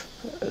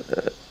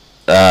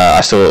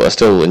I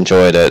still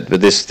enjoyed it.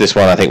 But this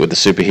one I think with the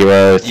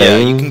superhero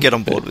thing, you can get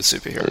on board with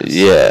superheroes.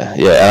 Yeah,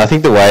 and I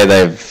think the way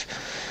they've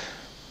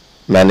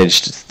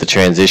managed the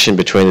transition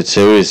between the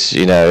two is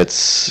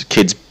it's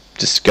kids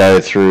just go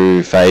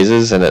through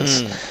phases, and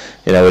it's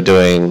we're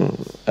doing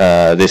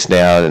this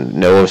now, and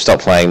we've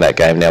stopped playing that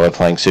game. Now we're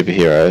playing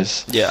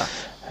superheroes. Yeah.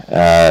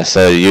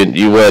 So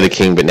you were the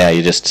king, but now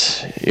you're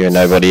a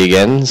nobody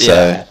again.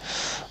 So,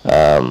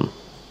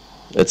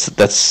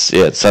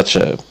 it's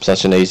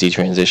such an easy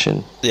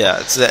transition. Yeah,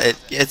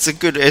 it's a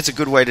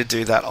good way to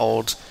do that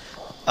old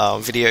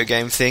video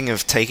game thing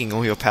of taking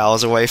all your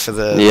powers away for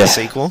the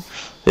sequel.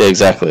 Yeah,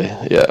 exactly.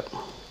 Yeah.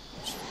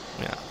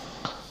 Yeah.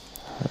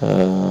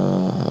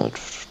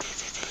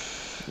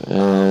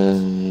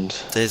 And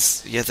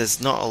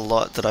there's not a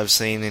lot that I've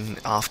seen in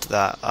after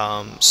that.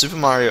 Super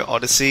Mario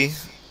Odyssey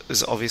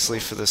is obviously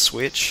for the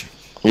Switch.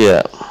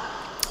 Yeah.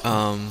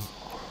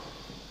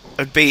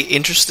 I'd be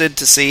interested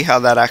to see how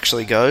that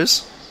actually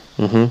goes.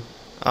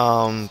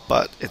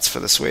 But it's for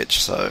the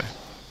Switch, so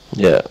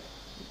yeah,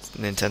 it's a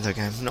Nintendo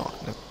game.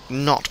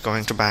 Not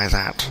going to buy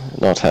that.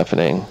 Not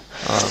happening.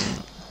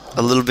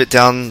 A little bit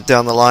down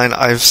the line,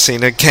 I've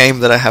seen a game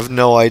that I have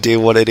no idea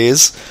what it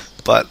is,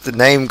 but the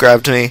name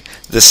grabbed me.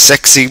 The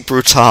Sexy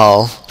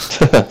Brutal.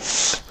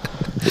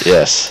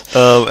 Yes.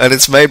 And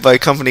it's made by a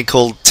company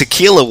called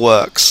Tequila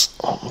Works.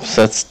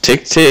 So that's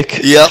Tick Tick.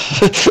 Yep.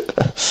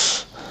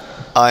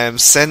 I am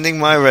sending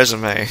my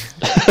resume.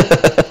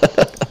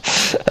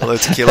 Hello,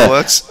 Tequila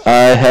Works.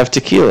 I have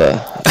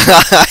tequila.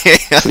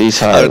 Please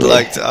hire me.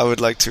 I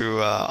would like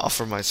to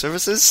offer my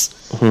services.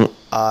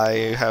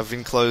 I have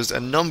enclosed a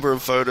number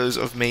of photos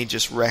of me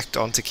just wrecked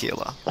on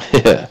tequila.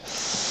 Yeah.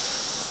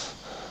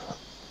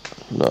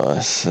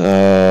 Nice.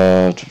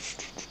 I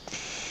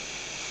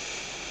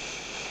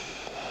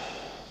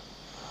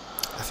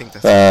think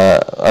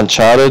that's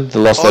Uncharted: The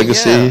Lost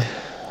Legacy. Yeah.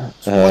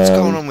 So what's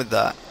going on with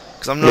that?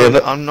 Because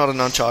I'm not an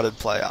Uncharted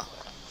player.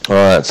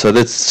 Alright, so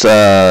that's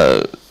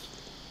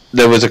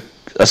there was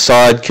a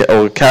side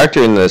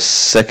character in the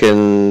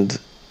second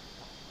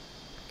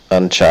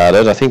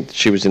Uncharted. I think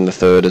she was in the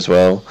third as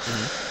well.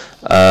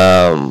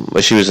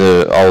 Where she was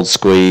an old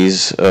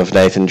squeeze of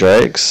Nathan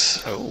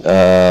Drake's.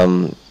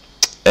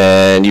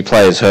 And you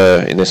play as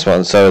her in this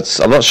one. So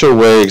I'm not sure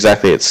where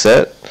exactly it's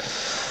set.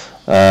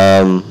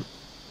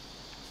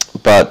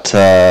 But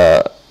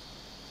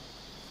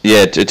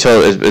yeah,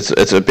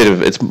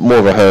 it's more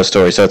of a her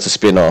story, so it's a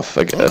spin-off,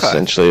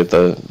 essentially, of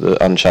the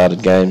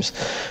Uncharted games,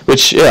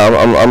 which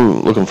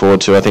I'm looking forward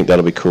to. I think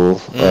that'll be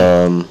cool,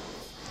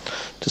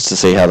 just to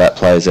see how that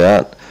plays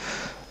out.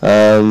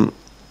 And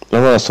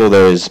what I saw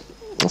there is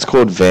it's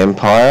called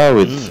Vampire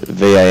with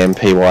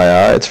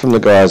Vampyr. It's from the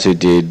guys who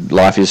did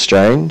Life is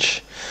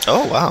Strange.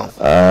 Oh wow!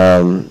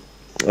 And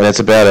it's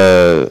about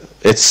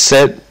it's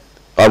set.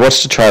 I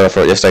watched a trailer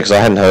for it yesterday because I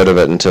hadn't heard of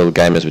it until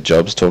Gamers with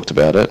Jobs talked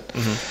about it.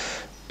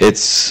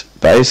 It's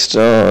based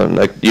on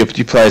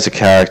you play as a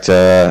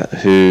character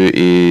who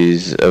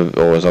is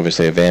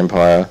obviously a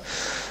vampire,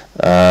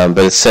 but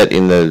it's set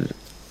in the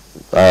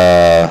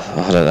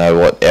I don't know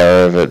what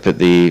era of it, but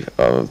the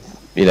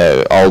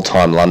old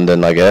time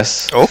London, I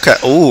guess. Okay.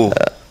 Ooh.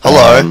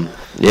 Hello.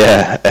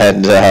 Yeah,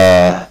 and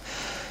I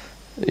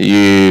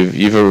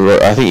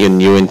think you're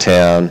new in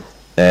town,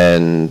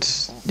 and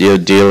you're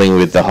dealing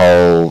with the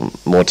whole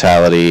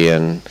mortality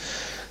and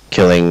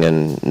killing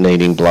and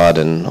needing blood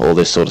and all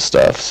this sort of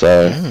stuff.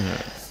 So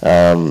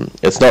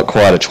it's not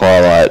quite a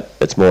Twilight.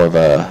 It's more of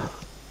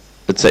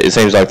it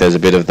seems like there's a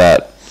bit of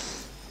that,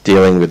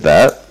 dealing with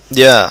that.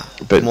 Yeah.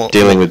 But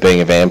dealing with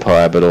being a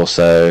vampire, but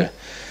also,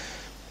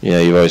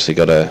 you've obviously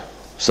got to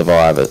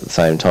survive at the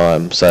same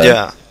time. So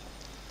yeah.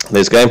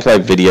 There's gameplay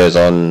videos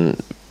on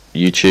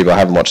YouTube. I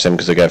haven't watched them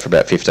because they go for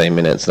about 15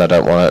 minutes, and I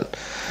don't want it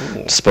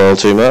to spoil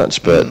too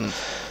much. But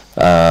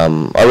I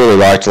really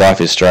liked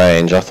Life is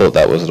Strange. I thought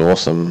that was an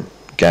awesome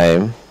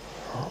game.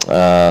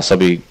 So I'd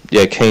be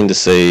keen to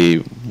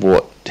see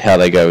how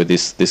they go with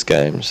this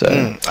game.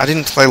 So I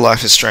didn't play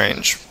Life is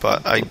Strange,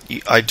 but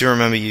I do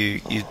remember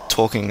you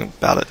talking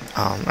about it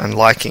and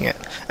liking it,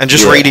 and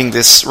just reading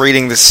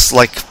this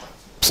like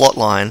plot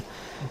line.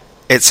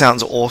 It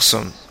sounds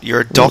awesome.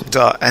 You're a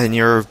doctor and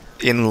you're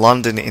in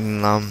London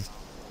in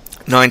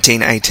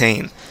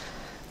 1918,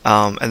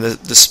 and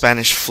the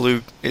Spanish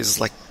flu is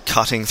like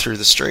cutting through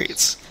the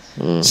streets.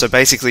 So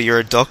basically, you're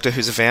a doctor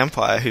who's a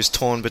vampire who's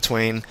torn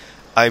between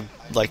the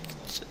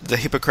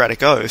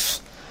Hippocratic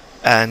Oath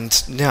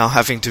and now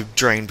having to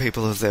drain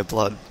people of their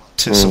blood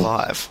to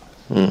survive.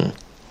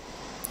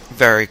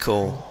 Very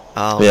cool.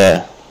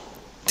 Yeah.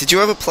 Did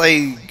you ever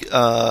play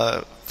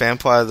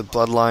Vampire: The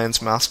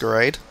Bloodlines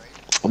Masquerade?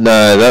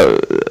 No,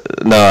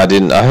 I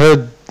didn't. I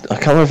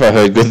can't remember if I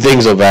heard good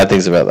things or bad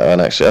things about that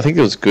one, actually. I think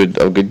it was a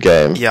good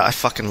game. Yeah, I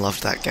fucking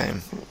loved that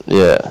game.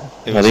 Yeah.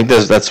 I think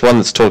that's one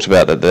that's talked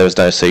about that there was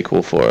no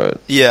sequel for it.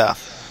 Yeah.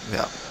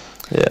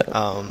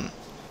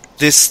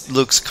 This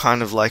looks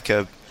kind of like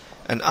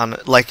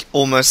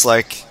almost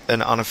like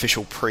an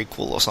unofficial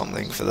prequel or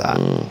something for that.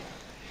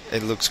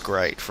 It looks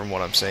great from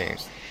what I'm seeing.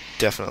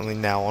 Definitely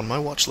now on my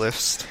watch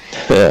list.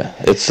 Yeah,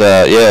 it's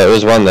it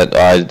was one that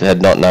I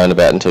had not known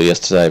about until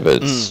yesterday,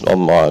 but it's on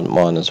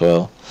mine as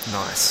well.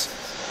 Nice.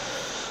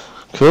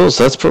 Cool.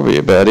 So that's probably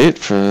about it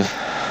for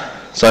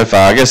so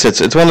far. I guess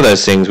it's one of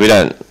those things we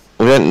don't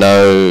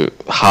know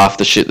half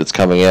the shit that's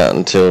coming out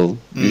until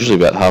usually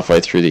about halfway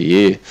through the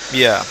year.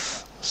 Yeah.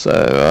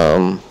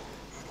 So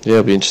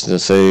it'll be interesting to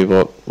see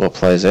what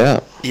plays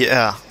out.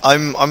 Yeah,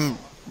 I'm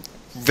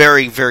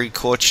very, very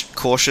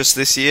cautious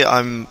this year.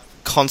 I'm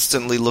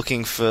constantly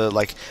looking for,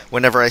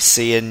 whenever I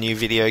see a new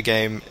video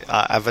game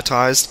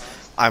advertised,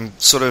 I'm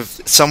sort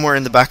of somewhere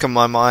in the back of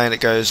my mind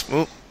it goes,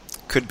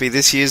 could be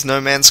this year's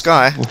No Man's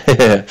Sky.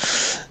 Yeah,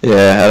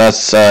 and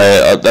that's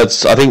I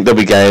think there'll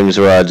be games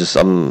where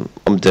I'm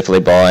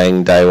definitely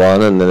buying day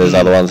one, and then there's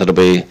other ones that'll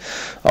be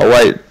I'll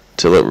wait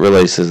till it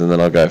releases and then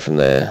I'll go from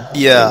there.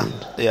 Yeah,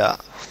 yeah.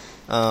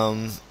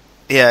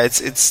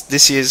 It's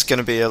this year's going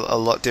to be a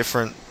lot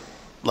different,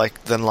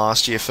 like, than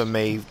last year for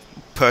me,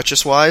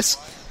 purchase-wise.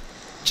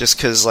 Just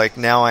because, like,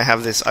 now I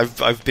have this...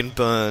 I've been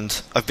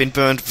burned. I've been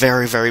burned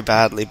very, very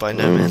badly by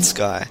No Man's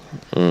Sky.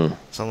 So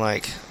I'm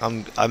like,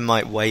 I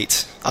might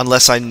wait.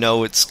 Unless I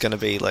know it's going to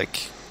be,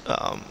 like,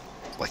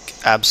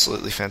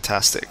 absolutely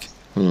fantastic.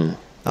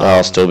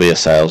 I'll still be a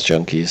sales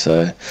junkie,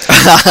 so...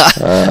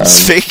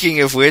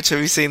 Speaking of which,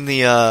 have you seen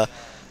the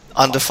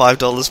under $5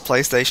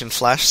 PlayStation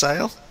Flash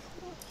sale?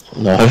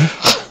 No.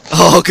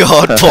 Oh,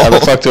 God, Paul. How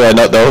the fuck do I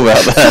not know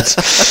about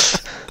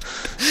that?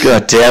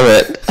 God damn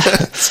it.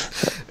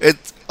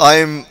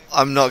 I'm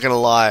not gonna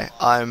lie.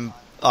 I'm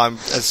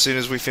as soon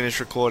as we finish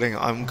recording,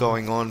 I'm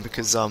going on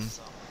because I've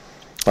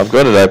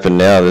got it open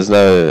now. There's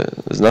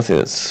nothing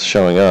that's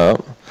showing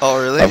up. Oh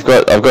really? I've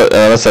got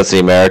unless that's the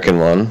American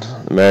one.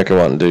 The American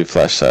one do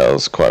flash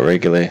sales quite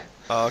regularly.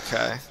 Oh,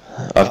 okay.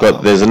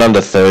 There's an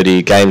under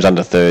 30 games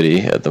under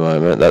 30 at the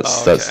moment.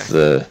 That's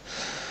the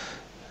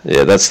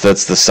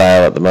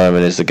sale at the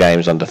moment is the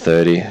games under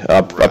 30.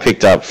 I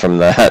picked up from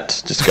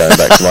that, just going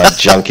back to my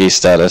junkie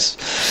status.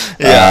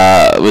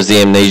 Yeah. It was the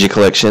Amnesia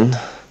collection.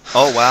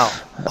 Oh wow.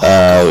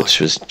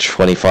 Which was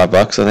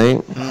 $25, I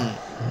think.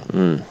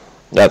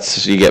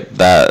 That's you get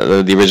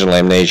that the original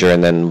Amnesia,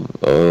 and then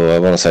I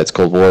want to say it's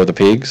called War of the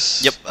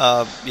Pigs. Yep.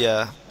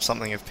 Yeah.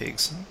 Something of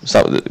pigs.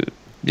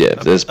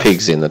 There's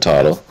pigs in the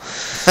title.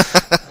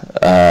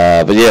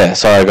 But yeah,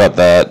 so I got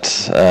that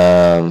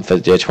for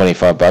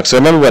 $25. So I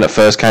remember when it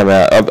first came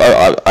out.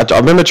 I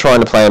remember trying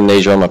to play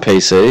Amnesia on my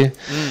PC,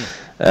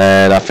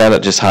 and I found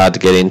it just hard to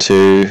get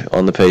into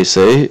on the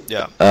PC.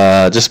 Yeah.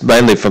 Just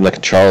mainly from the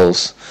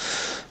controls.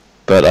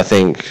 But I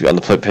think on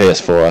the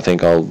PS4, I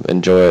think I'll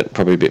enjoy it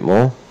probably a bit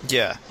more.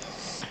 Yeah.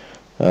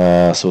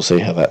 So we'll see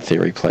how that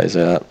theory plays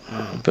out.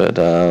 But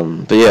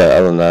yeah,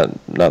 other than that,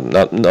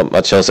 not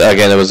much else.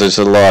 Again, there was just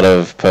a lot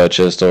of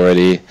purchased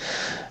already.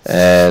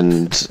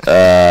 And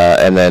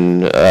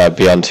then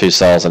Beyond Two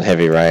Souls and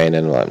Heavy Rain,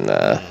 and like,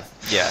 nah.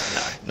 Yeah,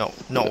 no,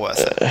 not worth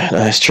it.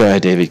 Nice try,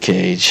 David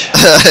Cage.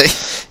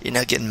 You're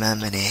not getting my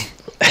money.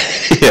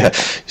 Yeah, you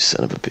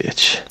son of a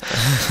bitch.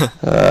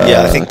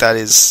 Yeah, I think that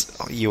is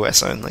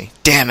US only.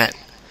 Damn it.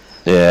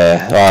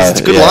 Yeah, it's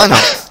a good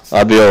lineup.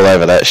 I'd be all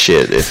over that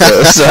shit if it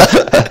was.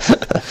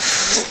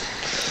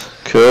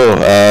 Cool.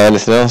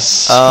 Anything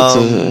else?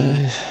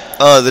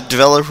 The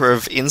developer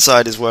of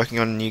Inside is working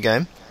on a new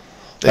game.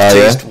 They've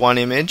teased one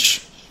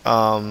image.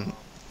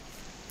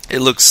 It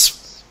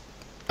looks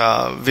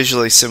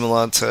visually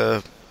similar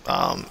to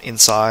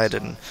Inside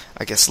and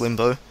I guess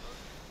Limbo.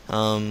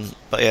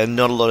 But yeah,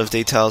 not a lot of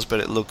details. But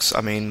it looks.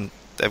 I mean,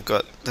 they've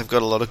got a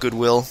lot of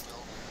goodwill.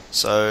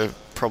 So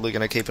probably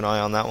going to keep an eye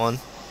on that one,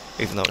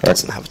 even though it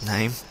doesn't have a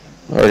name.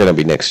 Or going to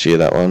be next year,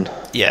 that one.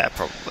 Yeah,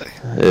 probably.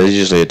 There's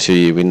usually a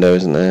 2-year window,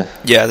 isn't there?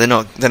 Yeah, they're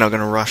not going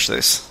to rush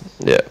this.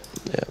 Yeah.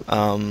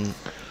 But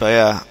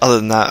yeah, other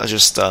than that, I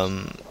just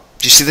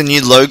did you see the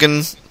new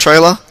Logan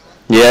trailer?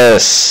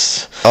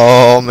 Yes.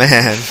 Oh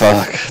man.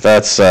 Fuck.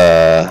 That's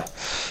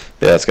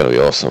that's gonna be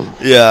awesome.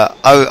 Yeah,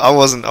 I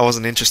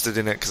wasn't interested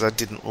in it because I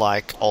didn't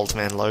like Old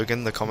Man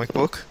Logan, the comic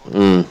book.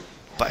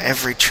 But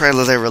every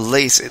trailer they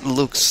release, it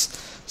looks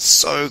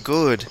so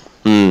good.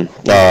 Oh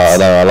no,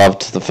 I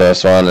loved the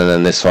first one, and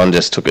then this one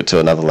just took it to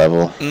another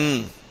level.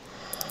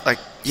 Like,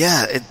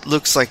 yeah, it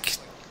looks like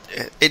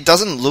it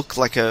doesn't look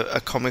like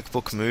a comic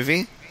book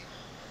movie.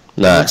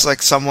 No. It looks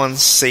like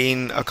someone's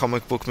seen a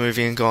comic book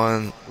movie and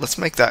gone, let's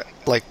make that,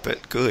 like,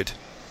 but good.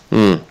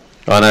 I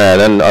know,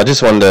 and I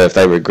just wonder if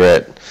they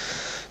regret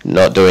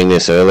not doing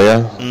this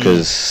earlier,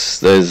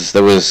 because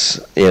there was,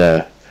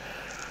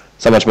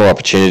 so much more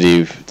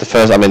opportunity. If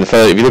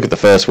you look at the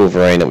first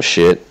Wolverine, it was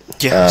shit.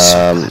 Yeah,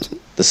 so bad.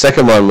 The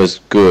second one was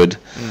good,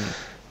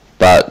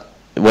 but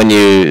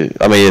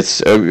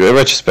it's in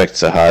retrospect,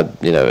 it's a hard,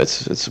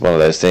 it's one of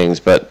those things,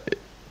 but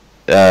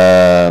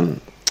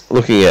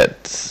looking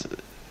at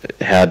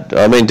how,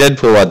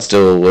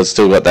 Deadpool was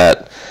still got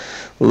that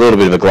little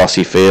bit of a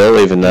glossy feel,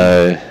 even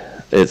though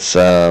it's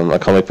a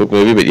comic book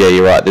movie. But yeah,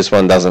 you're right. This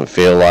one doesn't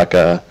feel like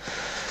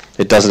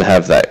it doesn't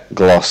have that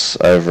gloss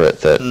over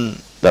it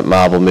that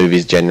Marvel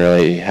movies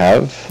generally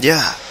have.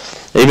 Yeah.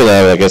 Even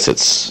though I guess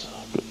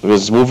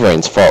because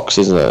Wolverine's Fox,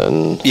 isn't it?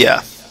 And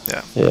yeah.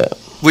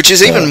 Which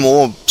is even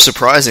more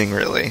surprising,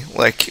 really.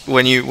 Like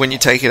when you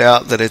take it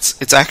out that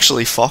it's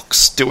actually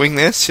Fox doing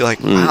this, you're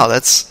like,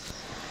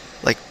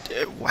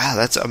 wow,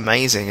 that's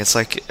amazing. It's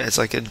like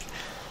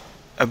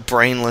a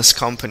brainless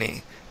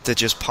company that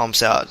just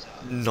pumps out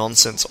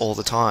nonsense all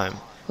the time.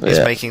 Is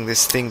making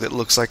this thing that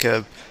looks like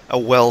a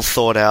well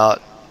thought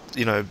out,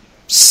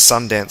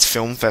 Sundance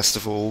Film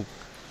Festival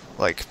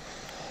like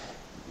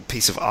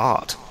piece of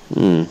art.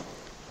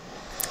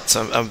 It's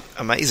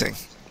amazing.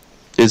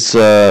 Was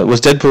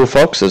Deadpool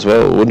Fox as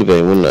well? It would have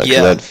been, wouldn't it?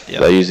 Yeah.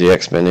 They use the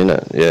X-Men in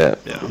it. Yeah.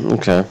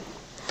 Okay.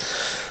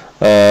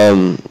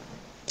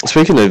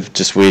 Speaking of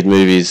just weird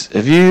movies,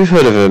 have you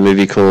heard of a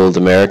movie called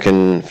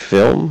American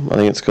Film? I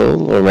think it's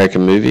called, or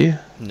American Movie?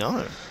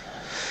 No.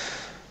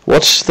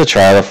 Watch the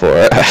trailer for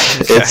it.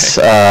 Okay. It's.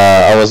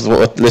 I was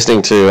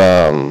listening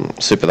to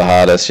Super the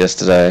Hardest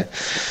yesterday,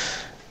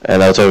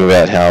 and they were talking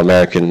about how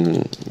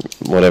American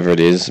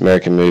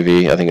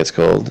movie, I think it's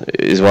called,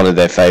 is one of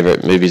their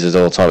favourite movies of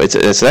all time. It's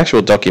an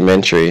actual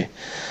documentary,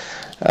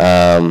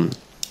 and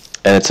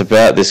it's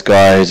about this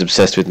guy who's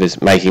obsessed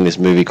with making this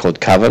movie called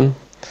Coven.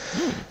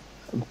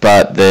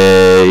 But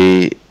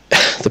the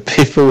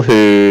people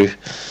who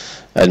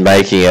are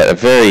making it are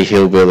very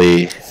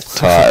hillbilly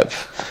type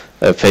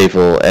of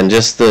people, and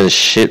just the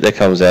shit that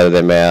comes out of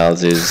their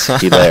mouths is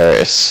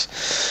hilarious.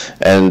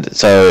 And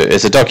so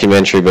it's a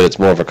documentary, but it's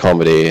more of a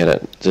comedy, and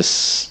it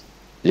just,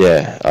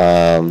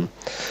 after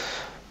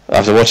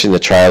watching the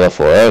trailer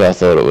for it, I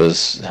thought it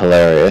was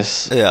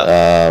hilarious.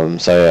 Yeah.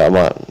 So I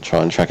might try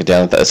and track it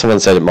down.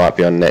 Someone said it might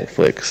be on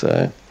Netflix,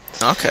 so...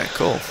 Okay,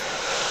 cool.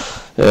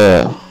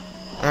 Yeah.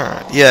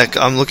 Alright. Yeah,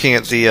 I'm looking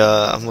at the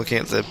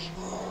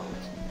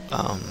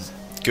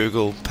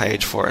Google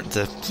page for it,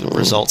 the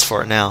results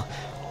for it now.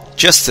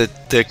 Just the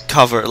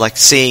cover, like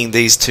seeing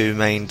these two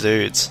main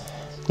dudes.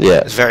 Yeah.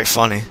 It's very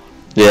funny.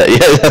 Yeah,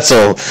 that's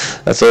all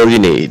you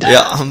need.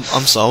 Yeah, I'm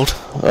sold.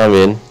 I'm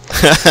in.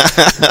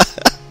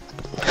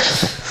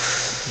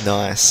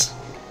 Nice.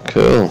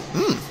 Cool.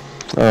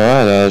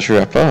 Alright, let's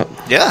wrap up.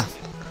 Yeah.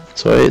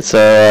 Sweet.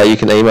 So you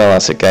can email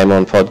us at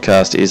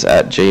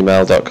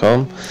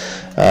gameonpodcast@gmail.com.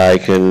 You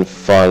can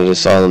find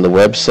us on the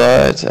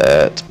website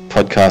at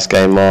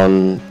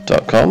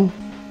podcastgameon.com.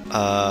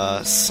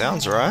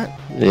 Sounds right.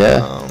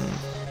 Yeah.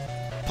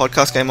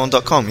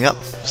 Podcastgameon.com, yep.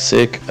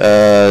 Sick.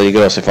 You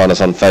can also find us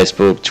on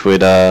Facebook,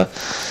 Twitter,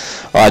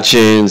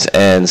 iTunes,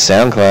 and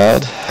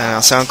SoundCloud. And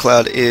our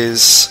SoundCloud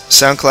is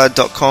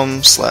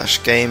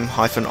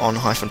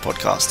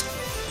soundcloud.com/game-on-podcast.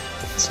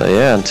 So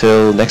yeah,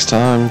 until next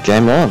time,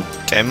 game on.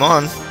 Game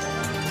on.